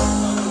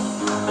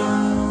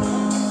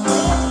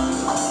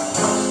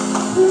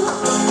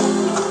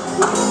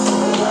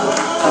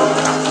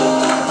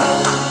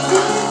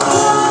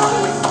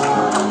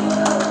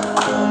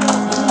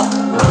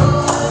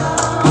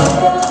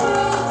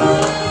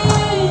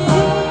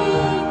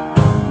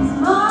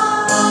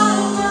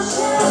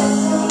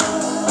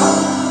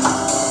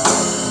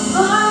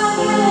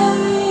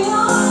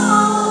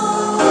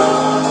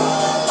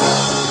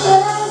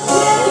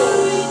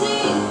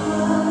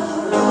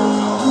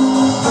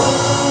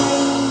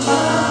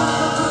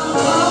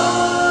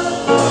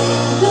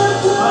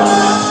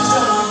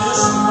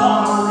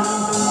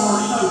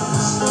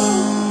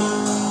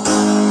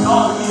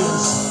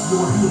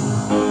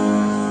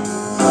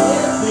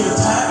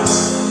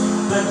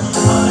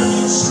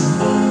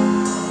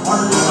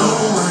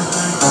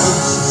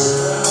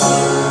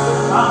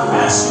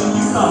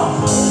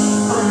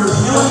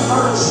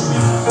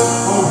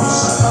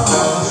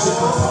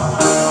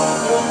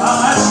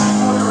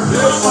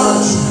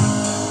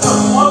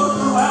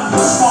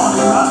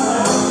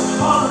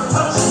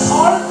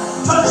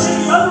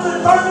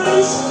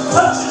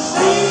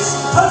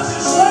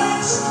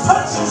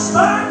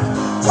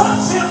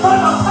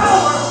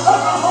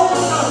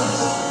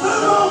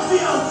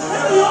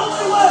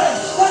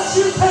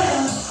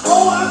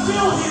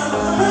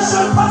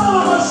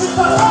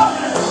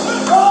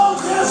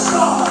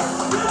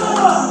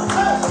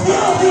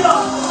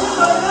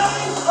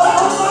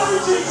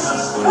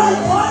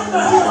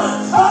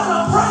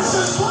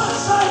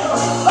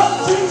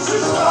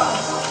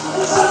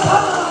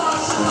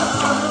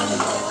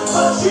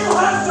 But you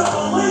have to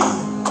believe.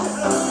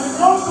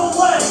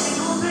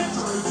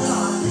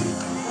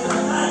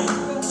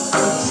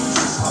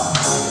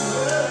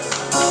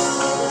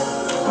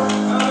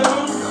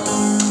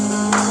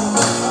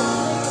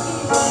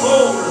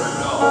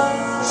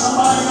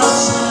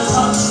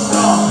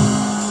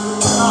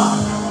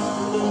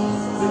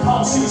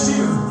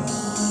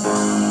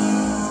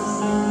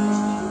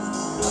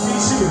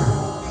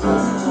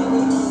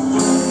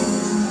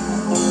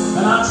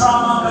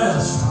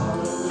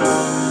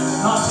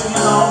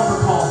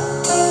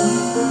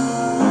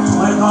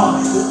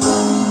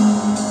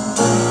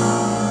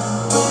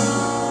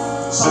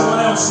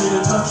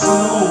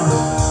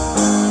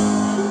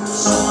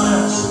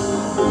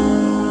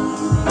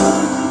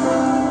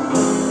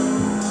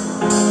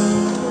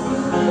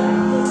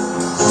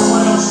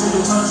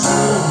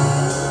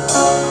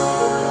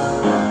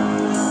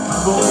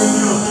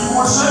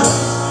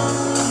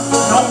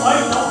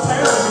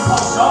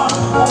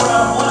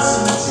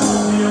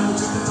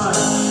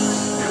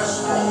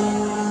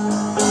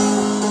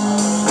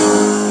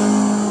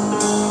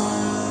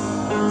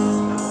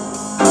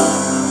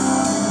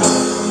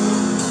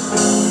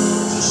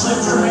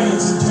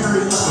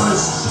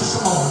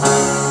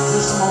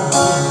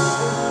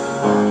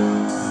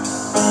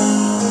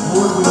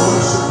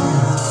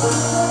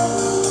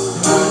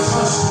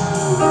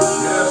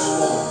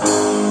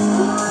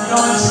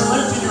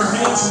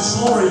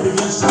 glory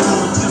begins to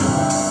fill the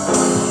temple.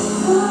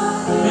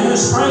 And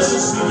His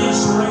presence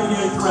begins to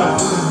radiate throughout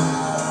the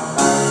room.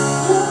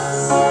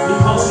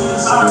 Because He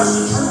desires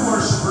the true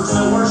worshipers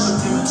that worship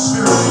Him in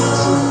spirit and in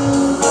truth.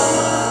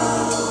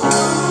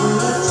 We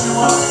lift You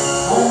up,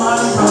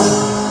 Almighty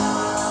God.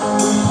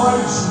 We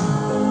praise You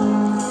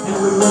and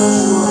we lift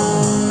You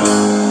up.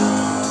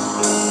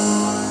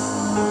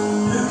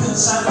 Who can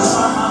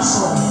satisfy my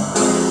soul?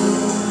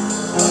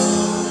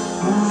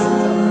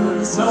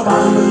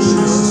 Nobody but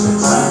Jesus can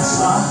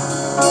satisfy.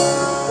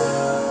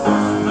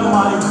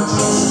 Nobody but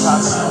Jesus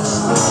can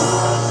satisfy.